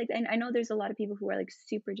especially and I know there's a lot of people who are like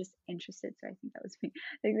super just interested, so I think that was me.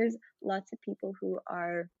 Like, there's lots of people who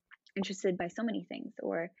are interested by so many things,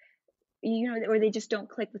 or or they just don't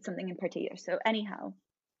click with something in particular. So anyhow,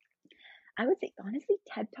 I would say honestly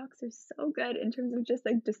TED Talks are so good in terms of just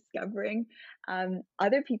like discovering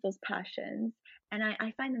other people's passions, and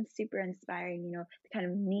I find them super inspiring, the kind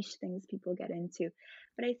of niche things people get into.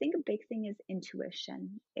 But I think a big thing is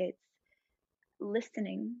intuition. It's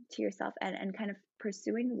listening to yourself and kind of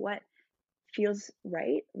pursuing what feels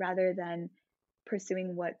right, rather than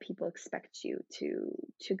pursuing what people expect you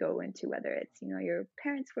to go into, whether it's your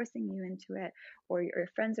parents forcing you into it, or your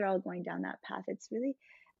friends are all going down that path. It's really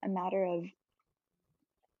a matter of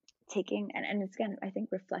taking and it's, again, I think,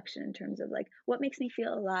 reflection in terms of like, what makes me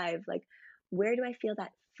feel alive, like where do I feel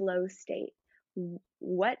that flow state,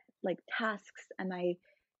 what like tasks am I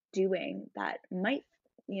doing that might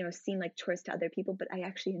seem like chores to other people, but I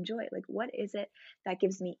actually enjoy it. Like, what is it that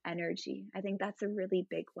gives me energy? I think that's a really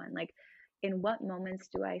big one. Like, in what moments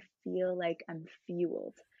do I feel like I'm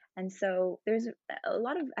fueled? And so there's a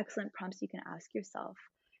lot of excellent prompts you can ask yourself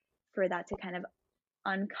for that, to kind of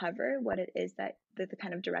uncover what it is that the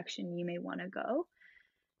kind of direction you may want to go.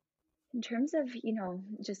 In terms of,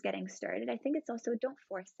 just getting started, I think it's also, don't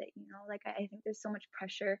force it, like I think there's so much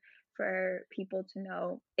pressure for people to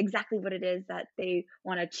know exactly what it is that they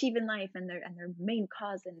want to achieve in life, and their main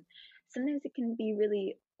cause. And sometimes it can be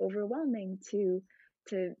really overwhelming to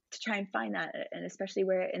try and find that. And especially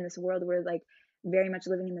where in this world, we're like very much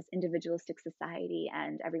living in this individualistic society,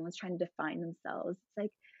 and everyone's trying to define themselves. It's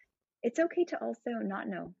like, it's okay to also not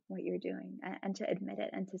know what you're doing, and to admit it,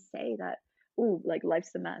 and to say that, ooh, like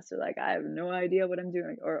life's a mess, or like I have no idea what I'm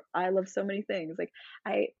doing, or I love so many things. Like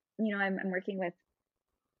I'm working with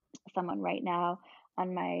someone right now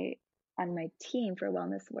on my team for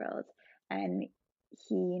Wellness World, and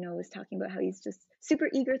he was talking about how he's just super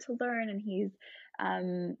eager to learn, and he's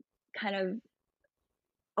kind of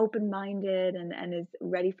open-minded and is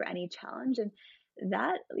ready for any challenge. And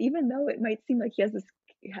that, even though it might seem like he has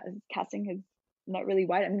casting his net really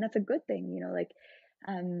wide, I mean, that's a good thing, like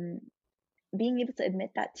being able to admit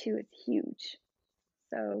that too is huge.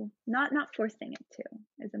 So not forcing it too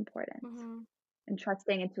is important, and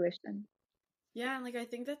trusting intuition. Yeah, and like I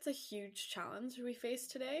think that's a huge challenge we face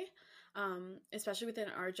today, especially within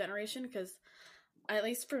our generation, because at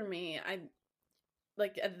least for me,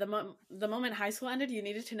 like at the moment high school ended, you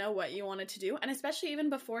needed to know what you wanted to do, and especially even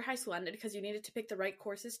before high school ended, because you needed to pick the right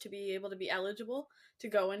courses to be able to be eligible to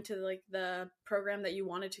go into like the program that you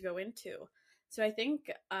wanted to go into. So I think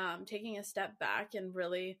taking a step back and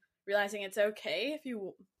really realizing it's okay if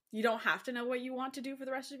you don't have to know what you want to do for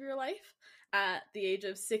the rest of your life at the age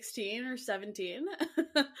of 16 or 17.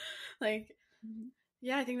 Like,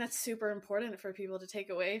 yeah, I think that's super important for people to take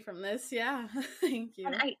away from this. Yeah. Thank you.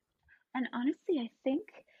 And honestly, I think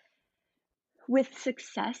with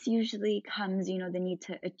success usually comes, the need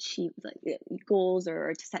to achieve like goals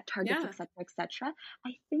or to set targets, etc., etc.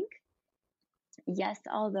 I think, yes,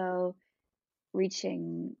 although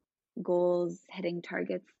reaching goals, hitting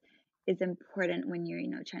targets is important when you're,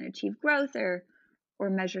 trying to achieve growth or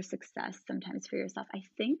measure success sometimes for yourself. I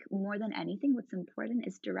think more than anything, what's important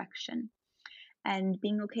is direction. And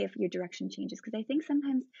being okay if your direction changes. Because I think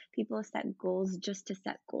sometimes people set goals just to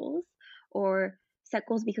set goals, or set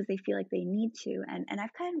goals because they feel like they need to. And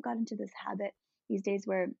I've kind of got into this habit these days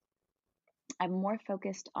where I'm more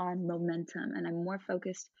focused on momentum, and I'm more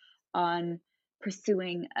focused on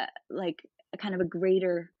pursuing a kind of a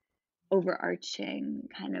greater overarching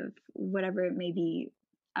kind of whatever it may be.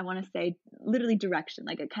 I want to say literally direction,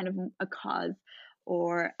 like a kind of a cause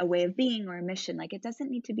or a way of being or a mission. Like it doesn't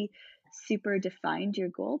need to be super defined, your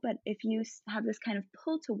goal, but if you have this kind of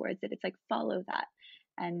pull towards it, it's like follow that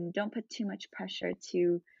and don't put too much pressure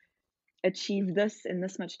to achieve this in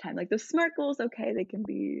this much time. Like those SMART goals, okay, they can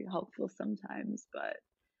be helpful sometimes, but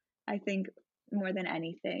I think more than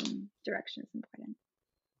anything, direction is important.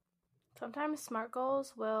 Sometimes SMART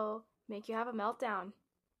goals will make you have a meltdown,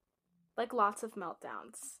 like lots of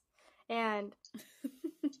meltdowns, and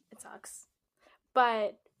it sucks.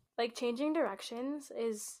 But like changing directions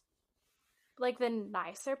is like the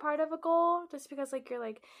nicer part of a goal, just because like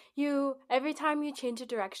you're every time you change a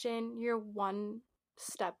direction, you're one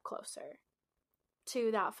step closer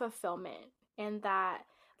to that fulfillment and that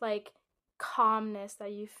like calmness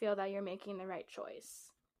that you feel that you're making the right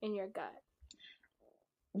choice in your gut.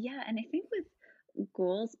 Yeah, and I think with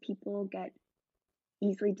goals, people get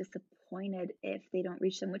easily disappointed if they don't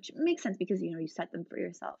reach them, which makes sense because you set them for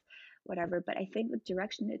yourself, whatever. But I think with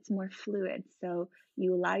direction, it's more fluid, so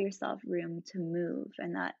you allow yourself room to move,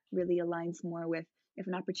 and that really aligns more with if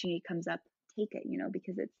an opportunity comes up, take it,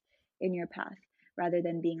 because it's in your path, rather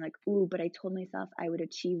than being like, ooh, but I told myself I would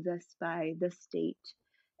achieve this by this date,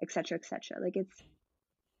 etc., etc. Like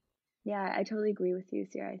yeah, I totally agree with you,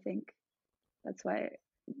 Sierra. I think that's why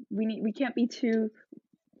we can't be too,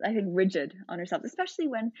 I think, rigid on ourselves, especially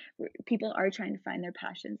when people are trying to find their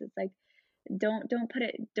passions. It's like don't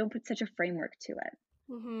put such a framework to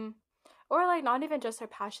it. Mm-hmm. Or like not even just their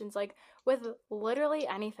passions, like with literally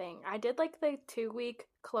anything. I did like the 2-week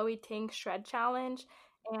Chloe Ting shred challenge,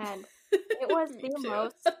 and it was the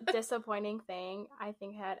most disappointing thing I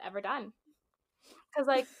think I had ever done. Because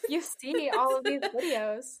like you see all of these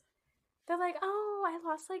videos, they're like, oh, I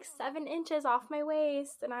lost like 7 inches off my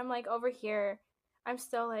waist, and I'm like over here, I'm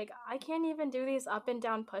still like, I can't even do these up and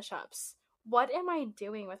down push-ups. What am I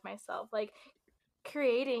doing with myself? Like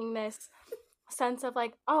creating this sense of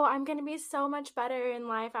like, oh, I'm gonna be so much better in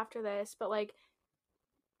life after this, but like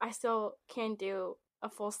I still can't do a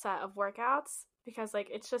full set of workouts because like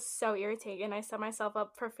it's just so irritating. I set myself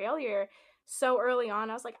up for failure so early on.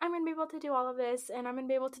 I was like, I'm gonna be able to do all of this and I'm gonna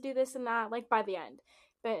be able to do this and that like by the end.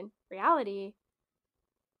 But in reality,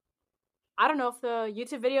 I don't know if the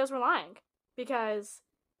YouTube videos were lying, because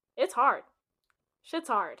it's hard. Shit's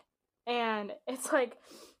hard. And it's like,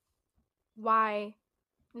 why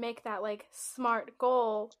make that like SMART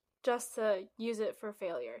goal just to use it for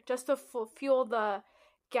failure, just to fuel the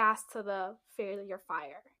gas to the failure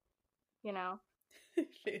fire,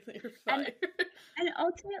 Failure fire. And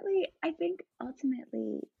ultimately, I think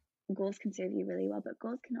goals can serve you really well, but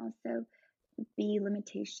goals can also be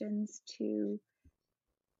limitations to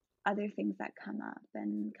other things that come up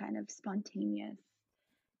and kind of spontaneous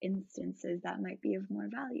instances that might be of more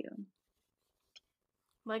value.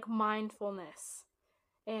 Like mindfulness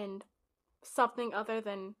and something other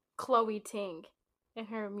than Chloe Ting and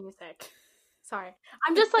her music. Sorry.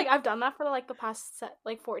 I'm just like, I've done that for like the past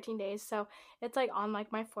 14 days, so it's like on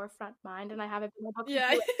like my forefront mind, and I haven't been able to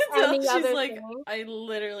do any other like, thing. I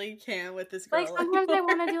literally can't with this girl. Like sometimes I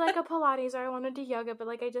want to do like a Pilates or I want to do yoga, but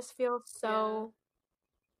like I just feel so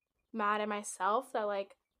mad at myself that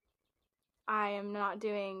like I am not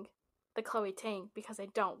doing the Chloe Ting because I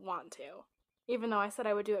don't want to, even though I said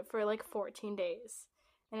I would do it for like 14 days.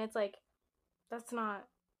 And it's like, that's not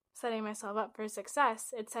setting myself up for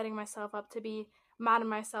success. It's setting myself up to be mad at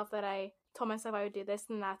myself that I told myself I would do this,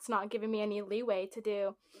 and that's not giving me any leeway to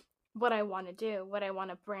do what I want to do, what I want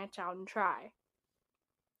to branch out and try.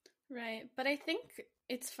 Right. But I think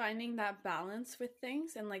it's finding that balance with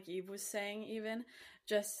things. And like Eve was saying, even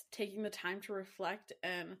just taking the time to reflect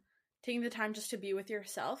and taking the time just to be with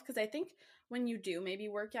yourself. Because I think when you do maybe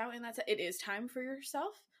work out and it is time for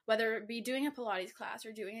yourself, whether it be doing a Pilates class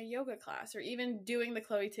or doing a yoga class or even doing the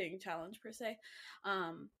Chloe Ting challenge per se.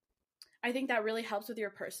 I think that really helps with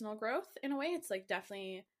your personal growth in a way. It's like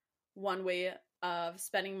definitely one way of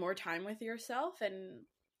spending more time with yourself and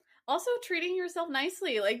also treating yourself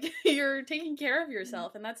nicely. Like you're taking care of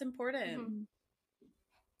yourself, and that's important. Mm-hmm.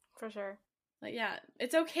 For sure. Like, yeah,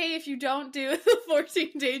 it's okay if you don't do the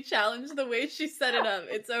 14-day challenge the way she set it up.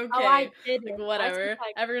 It's okay. Oh, I did like, whatever.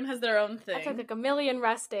 Everyone has their own thing. I took like a million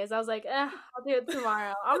rest days. I was like, I'll do it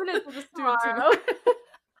tomorrow. I'm going to do this tomorrow.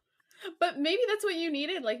 But maybe that's what you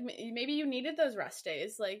needed. Like, maybe you needed those rest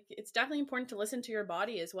days. Like, it's definitely important to listen to your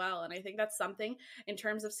body as well. And I think that's something in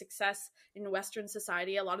terms of success in Western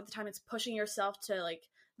society. A lot of the time it's pushing yourself to, like,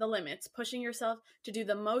 the limits, pushing yourself to do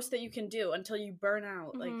the most that you can do until you burn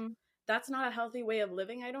out. Mm-hmm. Like, that's not a healthy way of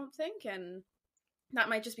living, I don't think. And that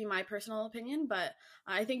might just be my personal opinion, but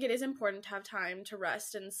I think it is important to have time to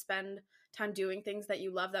rest and spend time doing things that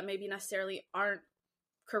you love that maybe necessarily aren't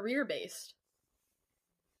career-based.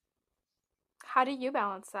 How do you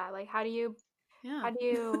balance that? Like, how do you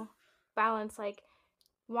balance, like,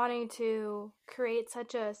 wanting to create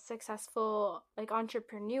such a successful, like,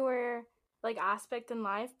 entrepreneur, like, aspect in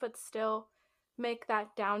life, but still make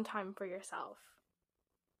that downtime for yourself?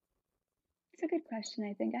 It's a good question.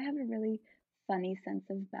 I think I have a really funny sense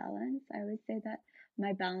of balance. I would say that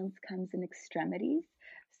my balance comes in extremities.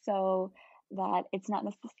 So that it's not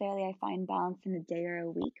necessarily I find balance in a day or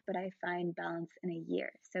a week, but I find balance in a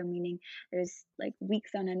year. So meaning there's like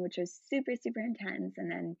weeks on end which are super, super intense.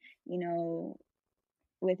 And then,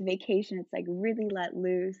 with vacation, it's like really let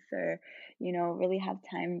loose or, really have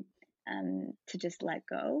time to just let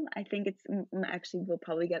go. I think it's actually will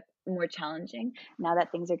probably get more challenging now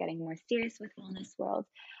that things are getting more serious with wellness world.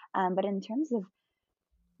 But in terms of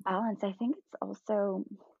balance, I think it's also,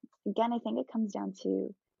 again, I think it comes down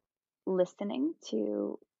to listening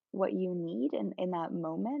to what you need in that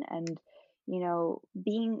moment and,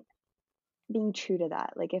 being true to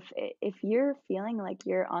that. Like if you're feeling like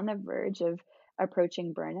you're on the verge of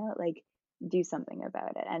approaching burnout, like do something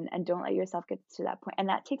about it and don't let yourself get to that point. And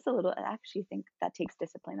that takes I actually think that takes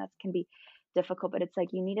discipline. That can be difficult, but it's like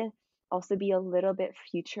you need to also be a little bit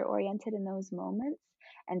future oriented in those moments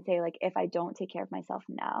and say like, if I don't take care of myself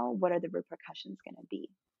now, what are the repercussions going to be?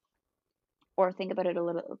 Or think about it a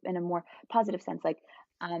little in a more positive sense, like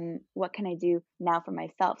what can I do now for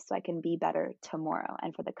myself so I can be better tomorrow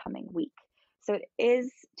and for the coming week? So it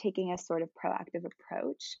is taking a sort of proactive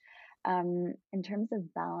approach. In terms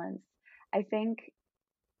of balance, I think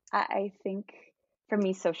for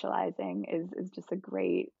me, socializing is just a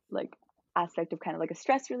great like aspect of kind of like a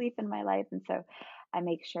stress relief in my life. And so I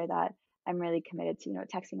make sure that I'm really committed to,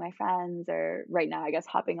 texting my friends or right now, I guess,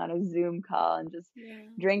 hopping on a Zoom call and just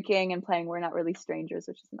drinking and playing We're Not Really Strangers,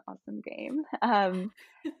 which is an awesome game.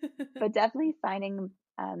 But definitely finding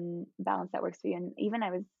balance that works for you. And even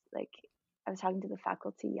I was talking to the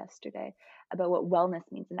faculty yesterday about what wellness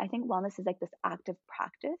means. And I think wellness is like this active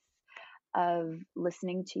practice of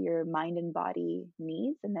listening to your mind and body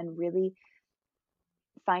needs and then really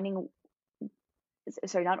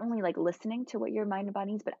not only like listening to what your mind and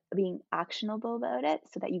body needs, but being actionable about it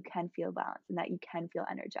so that you can feel balanced and that you can feel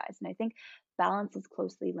energized. And I think balance is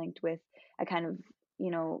closely linked with a kind of,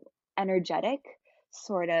 energetic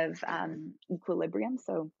sort of equilibrium.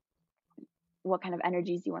 So what kind of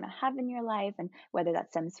energies you want to have in your life and whether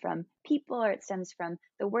that stems from people or it stems from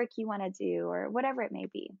the work you want to do or whatever it may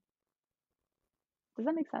be. Does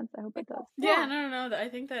that make sense? I hope it does. Yeah, no. I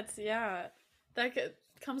think that's, that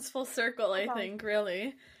comes full circle, I think,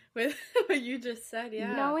 really, with what you just said,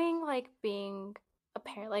 Knowing, like, being a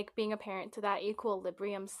parent to that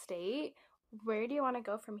equilibrium state, where do you want to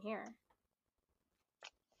go from here?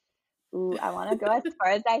 Ooh, I want to go as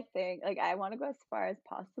far as I think. Like, I want to go as far as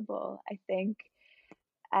possible. I think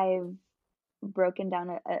I've broken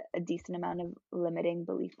down a decent amount of limiting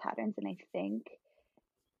belief patterns, and I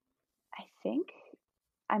think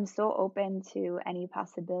I'm so open to any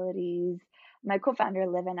possibilities. My co-founder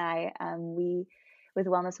Liv and I, we with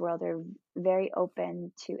Wellness World are very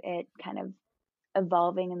open to it kind of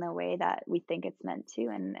evolving in the way that we think it's meant to,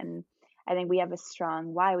 and I think we have a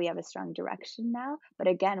strong direction now. But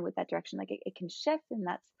again, with that direction, like it can shift, and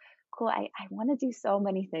that's cool. I want to do so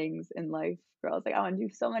many things in life, girls. Like I want to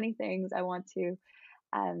do so many things. I want to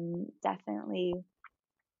definitely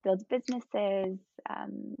build businesses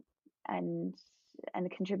and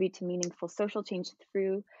contribute to meaningful social change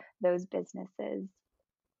through those businesses.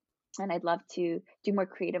 And I'd love to do more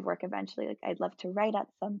creative work eventually. Like I'd love to write at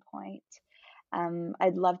some point.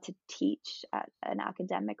 I'd love to teach at an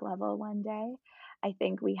academic level one day. I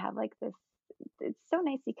think we have like this, it's so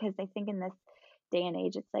nice because I think in this day and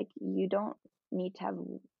age, it's like you don't need to have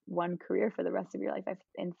one career for the rest of your life.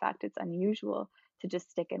 In fact, it's unusual to just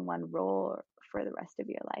stick in one role for the rest of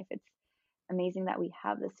your life. It's amazing that we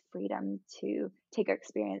have this freedom to take our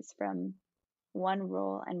experience from one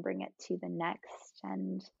role and bring it to the next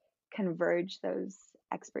and converge those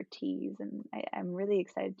expertise. And I'm really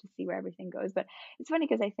excited to see where everything goes. But it's funny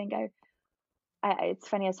because I think it's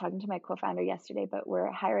funny, I was talking to my co-founder yesterday, but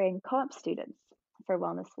we're hiring co-op students for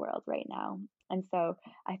Wellness World right now. And so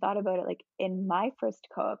I thought about it, like in my first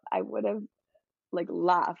co-op, I would have like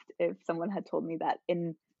laughed if someone had told me that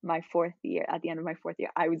in my fourth year, at the end of my fourth year,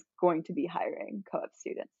 I was going to be hiring co-op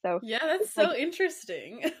students. So yeah, that's so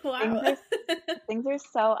interesting. Wow. Things are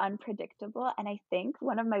so unpredictable. And I think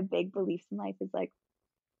one of my big beliefs in life is like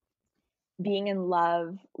being in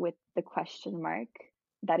love with the question mark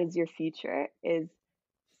that is your future is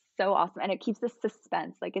so awesome. And it keeps the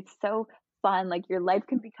suspense. Like it's so fun. Like your life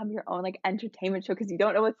can become your own like entertainment show because you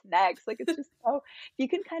don't know what's next. Like it's just so, if you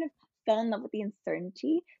can kind of fall in love with the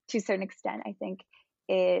uncertainty to a certain extent, I think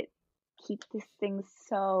it keeps this thing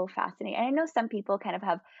so fascinating. And I know some people kind of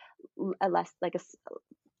have a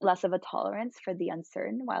less of a tolerance for the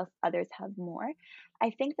uncertain, while others have more. I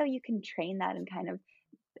think though you can train that and kind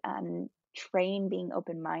of train being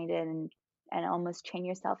open-minded and almost train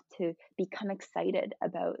yourself to become excited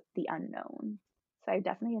about the unknown. So I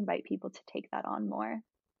definitely invite people to take that on more.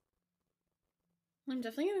 I'm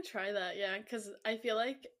definitely going to try that, yeah, because I feel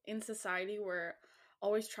like in society we're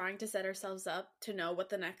always trying to set ourselves up to know what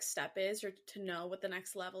the next step is or to know what the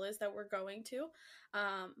next level is that we're going to.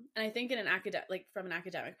 And I think in an from an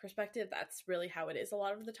academic perspective, that's really how it is a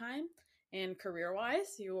lot of the time. And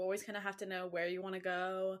career-wise, you always kind of have to know where you want to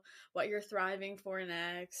go, what you're thriving for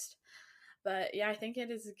next. But yeah, I think it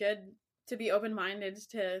is good to be open-minded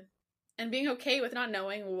and being okay with not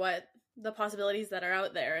knowing what the possibilities that are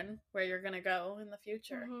out there and where you're going to go in the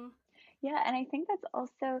future. Mm-hmm. Yeah, and I think that's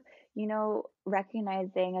also,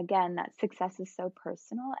 recognizing again that success is so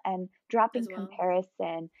personal and dropping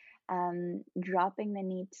comparison, dropping the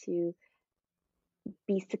need to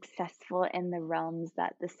be successful in the realms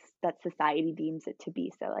that society deems it to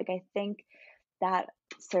be. So like I think that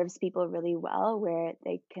serves people really well where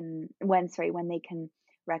they can when they can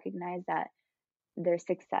recognize that their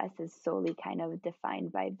success is solely kind of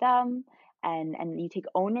defined by them and you take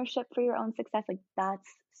ownership for your own success. Like that's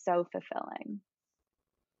so fulfilling.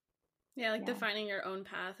 Yeah, defining your own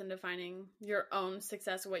path and defining your own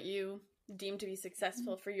success, what you deem to be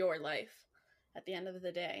successful for your life at the end of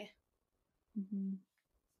the day. Mm-hmm.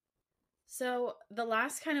 So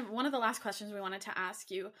one of the last questions we wanted to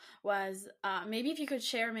ask you was maybe if you could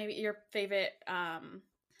share maybe your favorite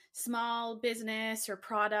small business or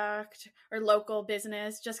product or local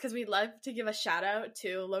business, just because we'd love to give a shout out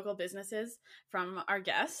to local businesses from our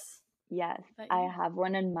guests. Yes, I have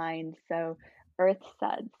one in mind. So Earth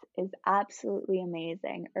Suds is absolutely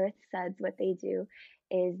amazing. Earth Suds, what they do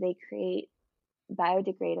is they create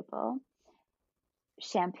biodegradable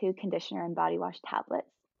shampoo, conditioner, and body wash tablets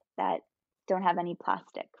that don't have any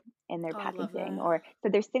plastic in their packaging. So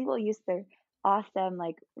they're single use, they're awesome,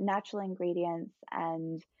 like natural ingredients,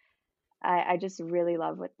 and I just really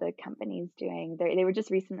love what the company's doing. They were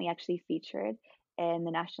just recently actually featured in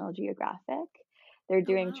the National Geographic. They're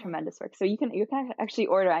doing tremendous work. So you can actually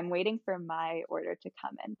order. I'm waiting for my order to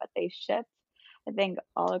come in, but they ship, I think,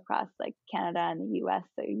 all across like Canada and the US.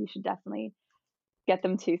 So you should definitely get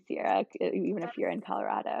them to Sierra, even if you're in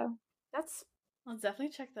Colorado. I'll definitely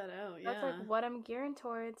check that out. Yeah. That's like what I'm gearing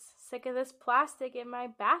towards. Sick of this plastic in my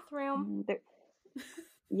bathroom.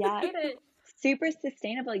 Yeah. Super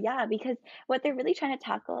sustainable. Yeah. Because what they're really trying to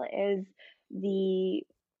tackle is the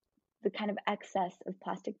kind of excess of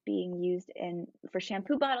plastic being used for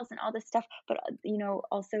shampoo bottles and all this stuff, but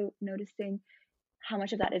also noticing how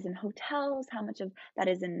much of that is in hotels, how much of that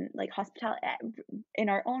is in like hospitality, in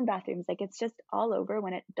our own bathrooms. Like it's just all over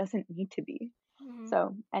when it doesn't need to be. Mm-hmm.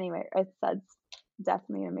 So anyway, Earth Suds,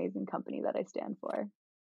 definitely an amazing company that I stand for.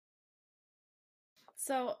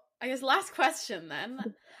 So I guess last question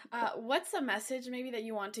then, what's a message maybe that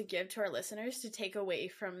you want to give to our listeners to take away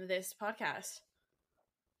from this podcast?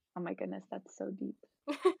 Oh my goodness, that's so deep.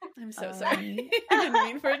 I'm so sorry. I didn't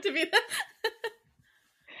mean for it to be that.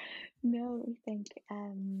 No,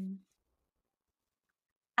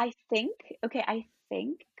 I think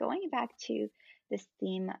going back to this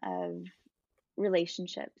theme of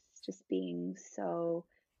relationships just being so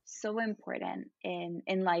important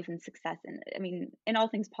in life and success, and I mean in all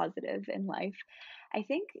things positive in life. I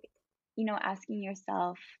think, asking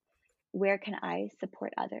yourself, where can I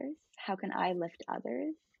support others? How can I lift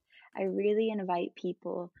others? I really invite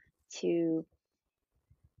people to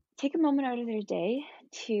take a moment out of their day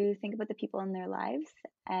to think about the people in their lives,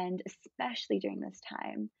 and especially during this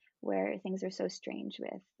time where things are so strange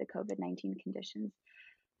with the COVID-19 conditions,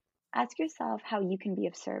 ask yourself how you can be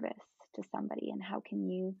of service to somebody, and how can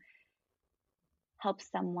you help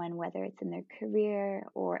someone, whether it's in their career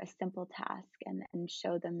or a simple task, and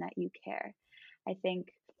show them that you care. I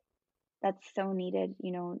think that's so needed,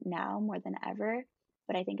 now more than ever,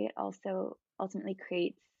 but I think it also ultimately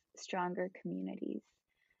creates stronger communities.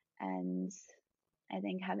 And I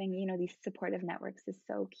think having, these supportive networks is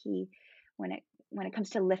so key when it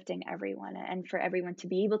comes to lifting everyone and for everyone to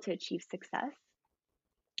be able to achieve success.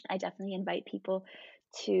 I definitely invite people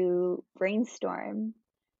to brainstorm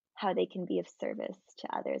how they can be of service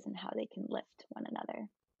to others and how they can lift one another.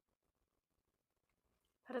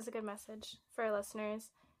 That is a good message for our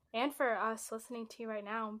listeners and for us listening to you right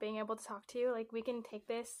now, being able to talk to you. Like, we can take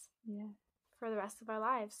this for the rest of our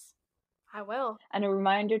lives. I will. And a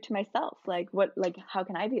reminder to myself, how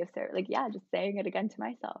can I be of service? Just saying it again to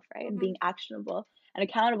myself, right? And being actionable and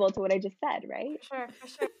accountable to what I just said, right? For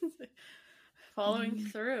sure. Following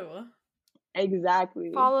through.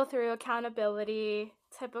 Exactly. Follow through, accountability,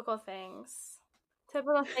 typical things the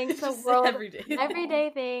world, everyday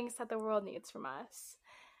things that the world needs from us.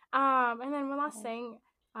 And then one last thing,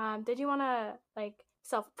 did you want to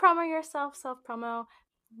self-promo yourself, self-promo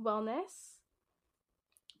wellness?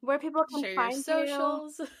 Where people can share find your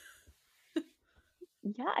socials.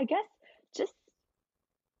 Yeah, I guess just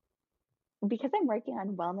because I'm working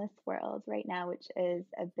on Wellness World right now, which is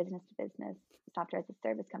a business-to-business software as a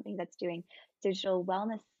service company that's doing digital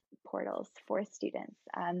wellness portals for students.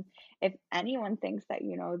 If anyone thinks that,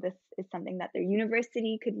 this is something that their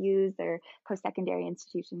university could use, their post-secondary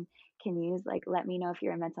institution can use, let me know if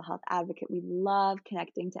you're a mental health advocate. We love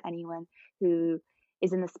connecting to anyone who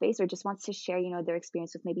is in the space or just wants to share, their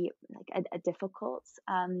experience with maybe a difficult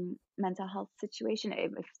mental health situation,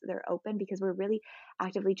 if they're open, because we're really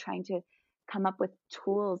actively trying to come up with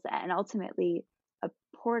tools and ultimately a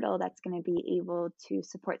portal that's going to be able to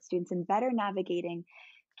support students in better navigating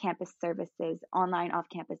campus services, online, off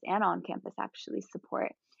campus, and on campus actually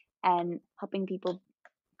support, and helping people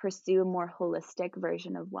pursue a more holistic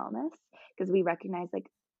version of wellness, because we recognize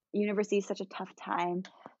university is such a tough time.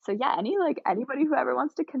 So yeah, anybody who ever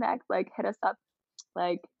wants to connect, hit us up,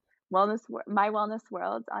 My Wellness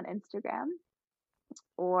World on Instagram,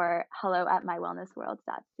 or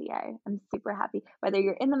hello@mywellnessworld.ca. I'm super happy, whether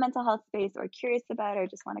you're in the mental health space or curious about it or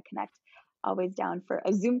just want to connect, always down for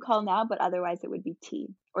a Zoom call now, but otherwise it would be tea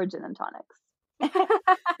or gin and tonics.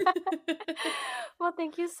 Well,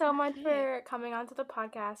 thank you so much for coming onto the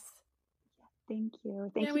podcast. Thank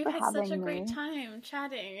you. Thank you we've for had having such a me. great time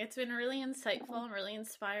chatting. It's been really insightful and really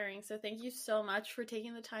inspiring. So thank you so much for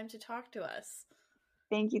taking the time to talk to us.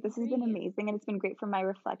 Thank you. This has been amazing, and it's been great for my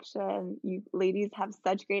reflection. You ladies have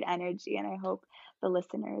such great energy, and I hope the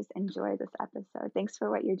listeners enjoy this episode. Thanks for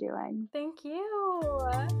what you're doing. Thank you.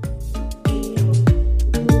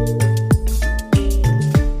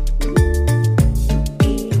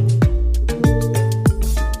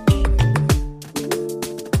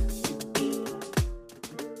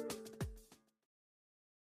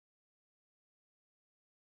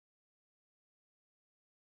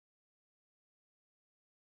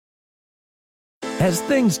 As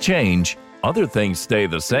things change, other things stay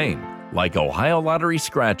the same, like Ohio Lottery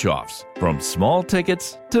scratch-offs. From small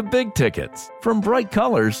tickets to big tickets, from bright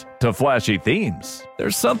colors to flashy themes.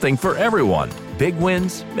 There's something for everyone. Big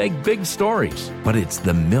wins make big stories, but it's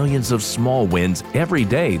the millions of small wins every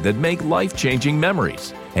day that make life-changing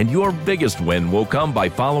memories. And your biggest win will come by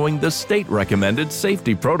following the state-recommended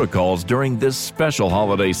safety protocols during this special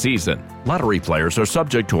holiday season. Lottery players are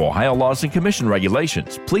subject to Ohio laws and commission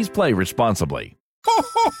regulations. Please play responsibly. Ho,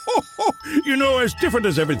 ho, ho, ho! As different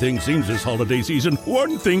as everything seems this holiday season,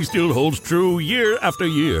 one thing still holds true year after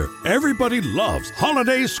year. Everybody loves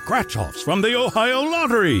holiday scratch-offs from the Ohio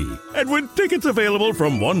Lottery. And with tickets available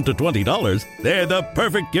from $1 to $20, they're the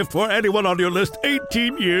perfect gift for anyone on your list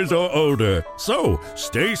 18 years or older. So,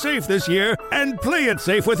 stay safe this year and play it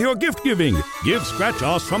safe with your gift giving. Give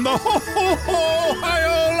scratch-offs from the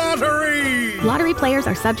Ohio Lottery! Lottery players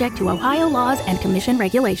are subject to Ohio laws and commission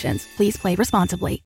regulations. Please play responsibly.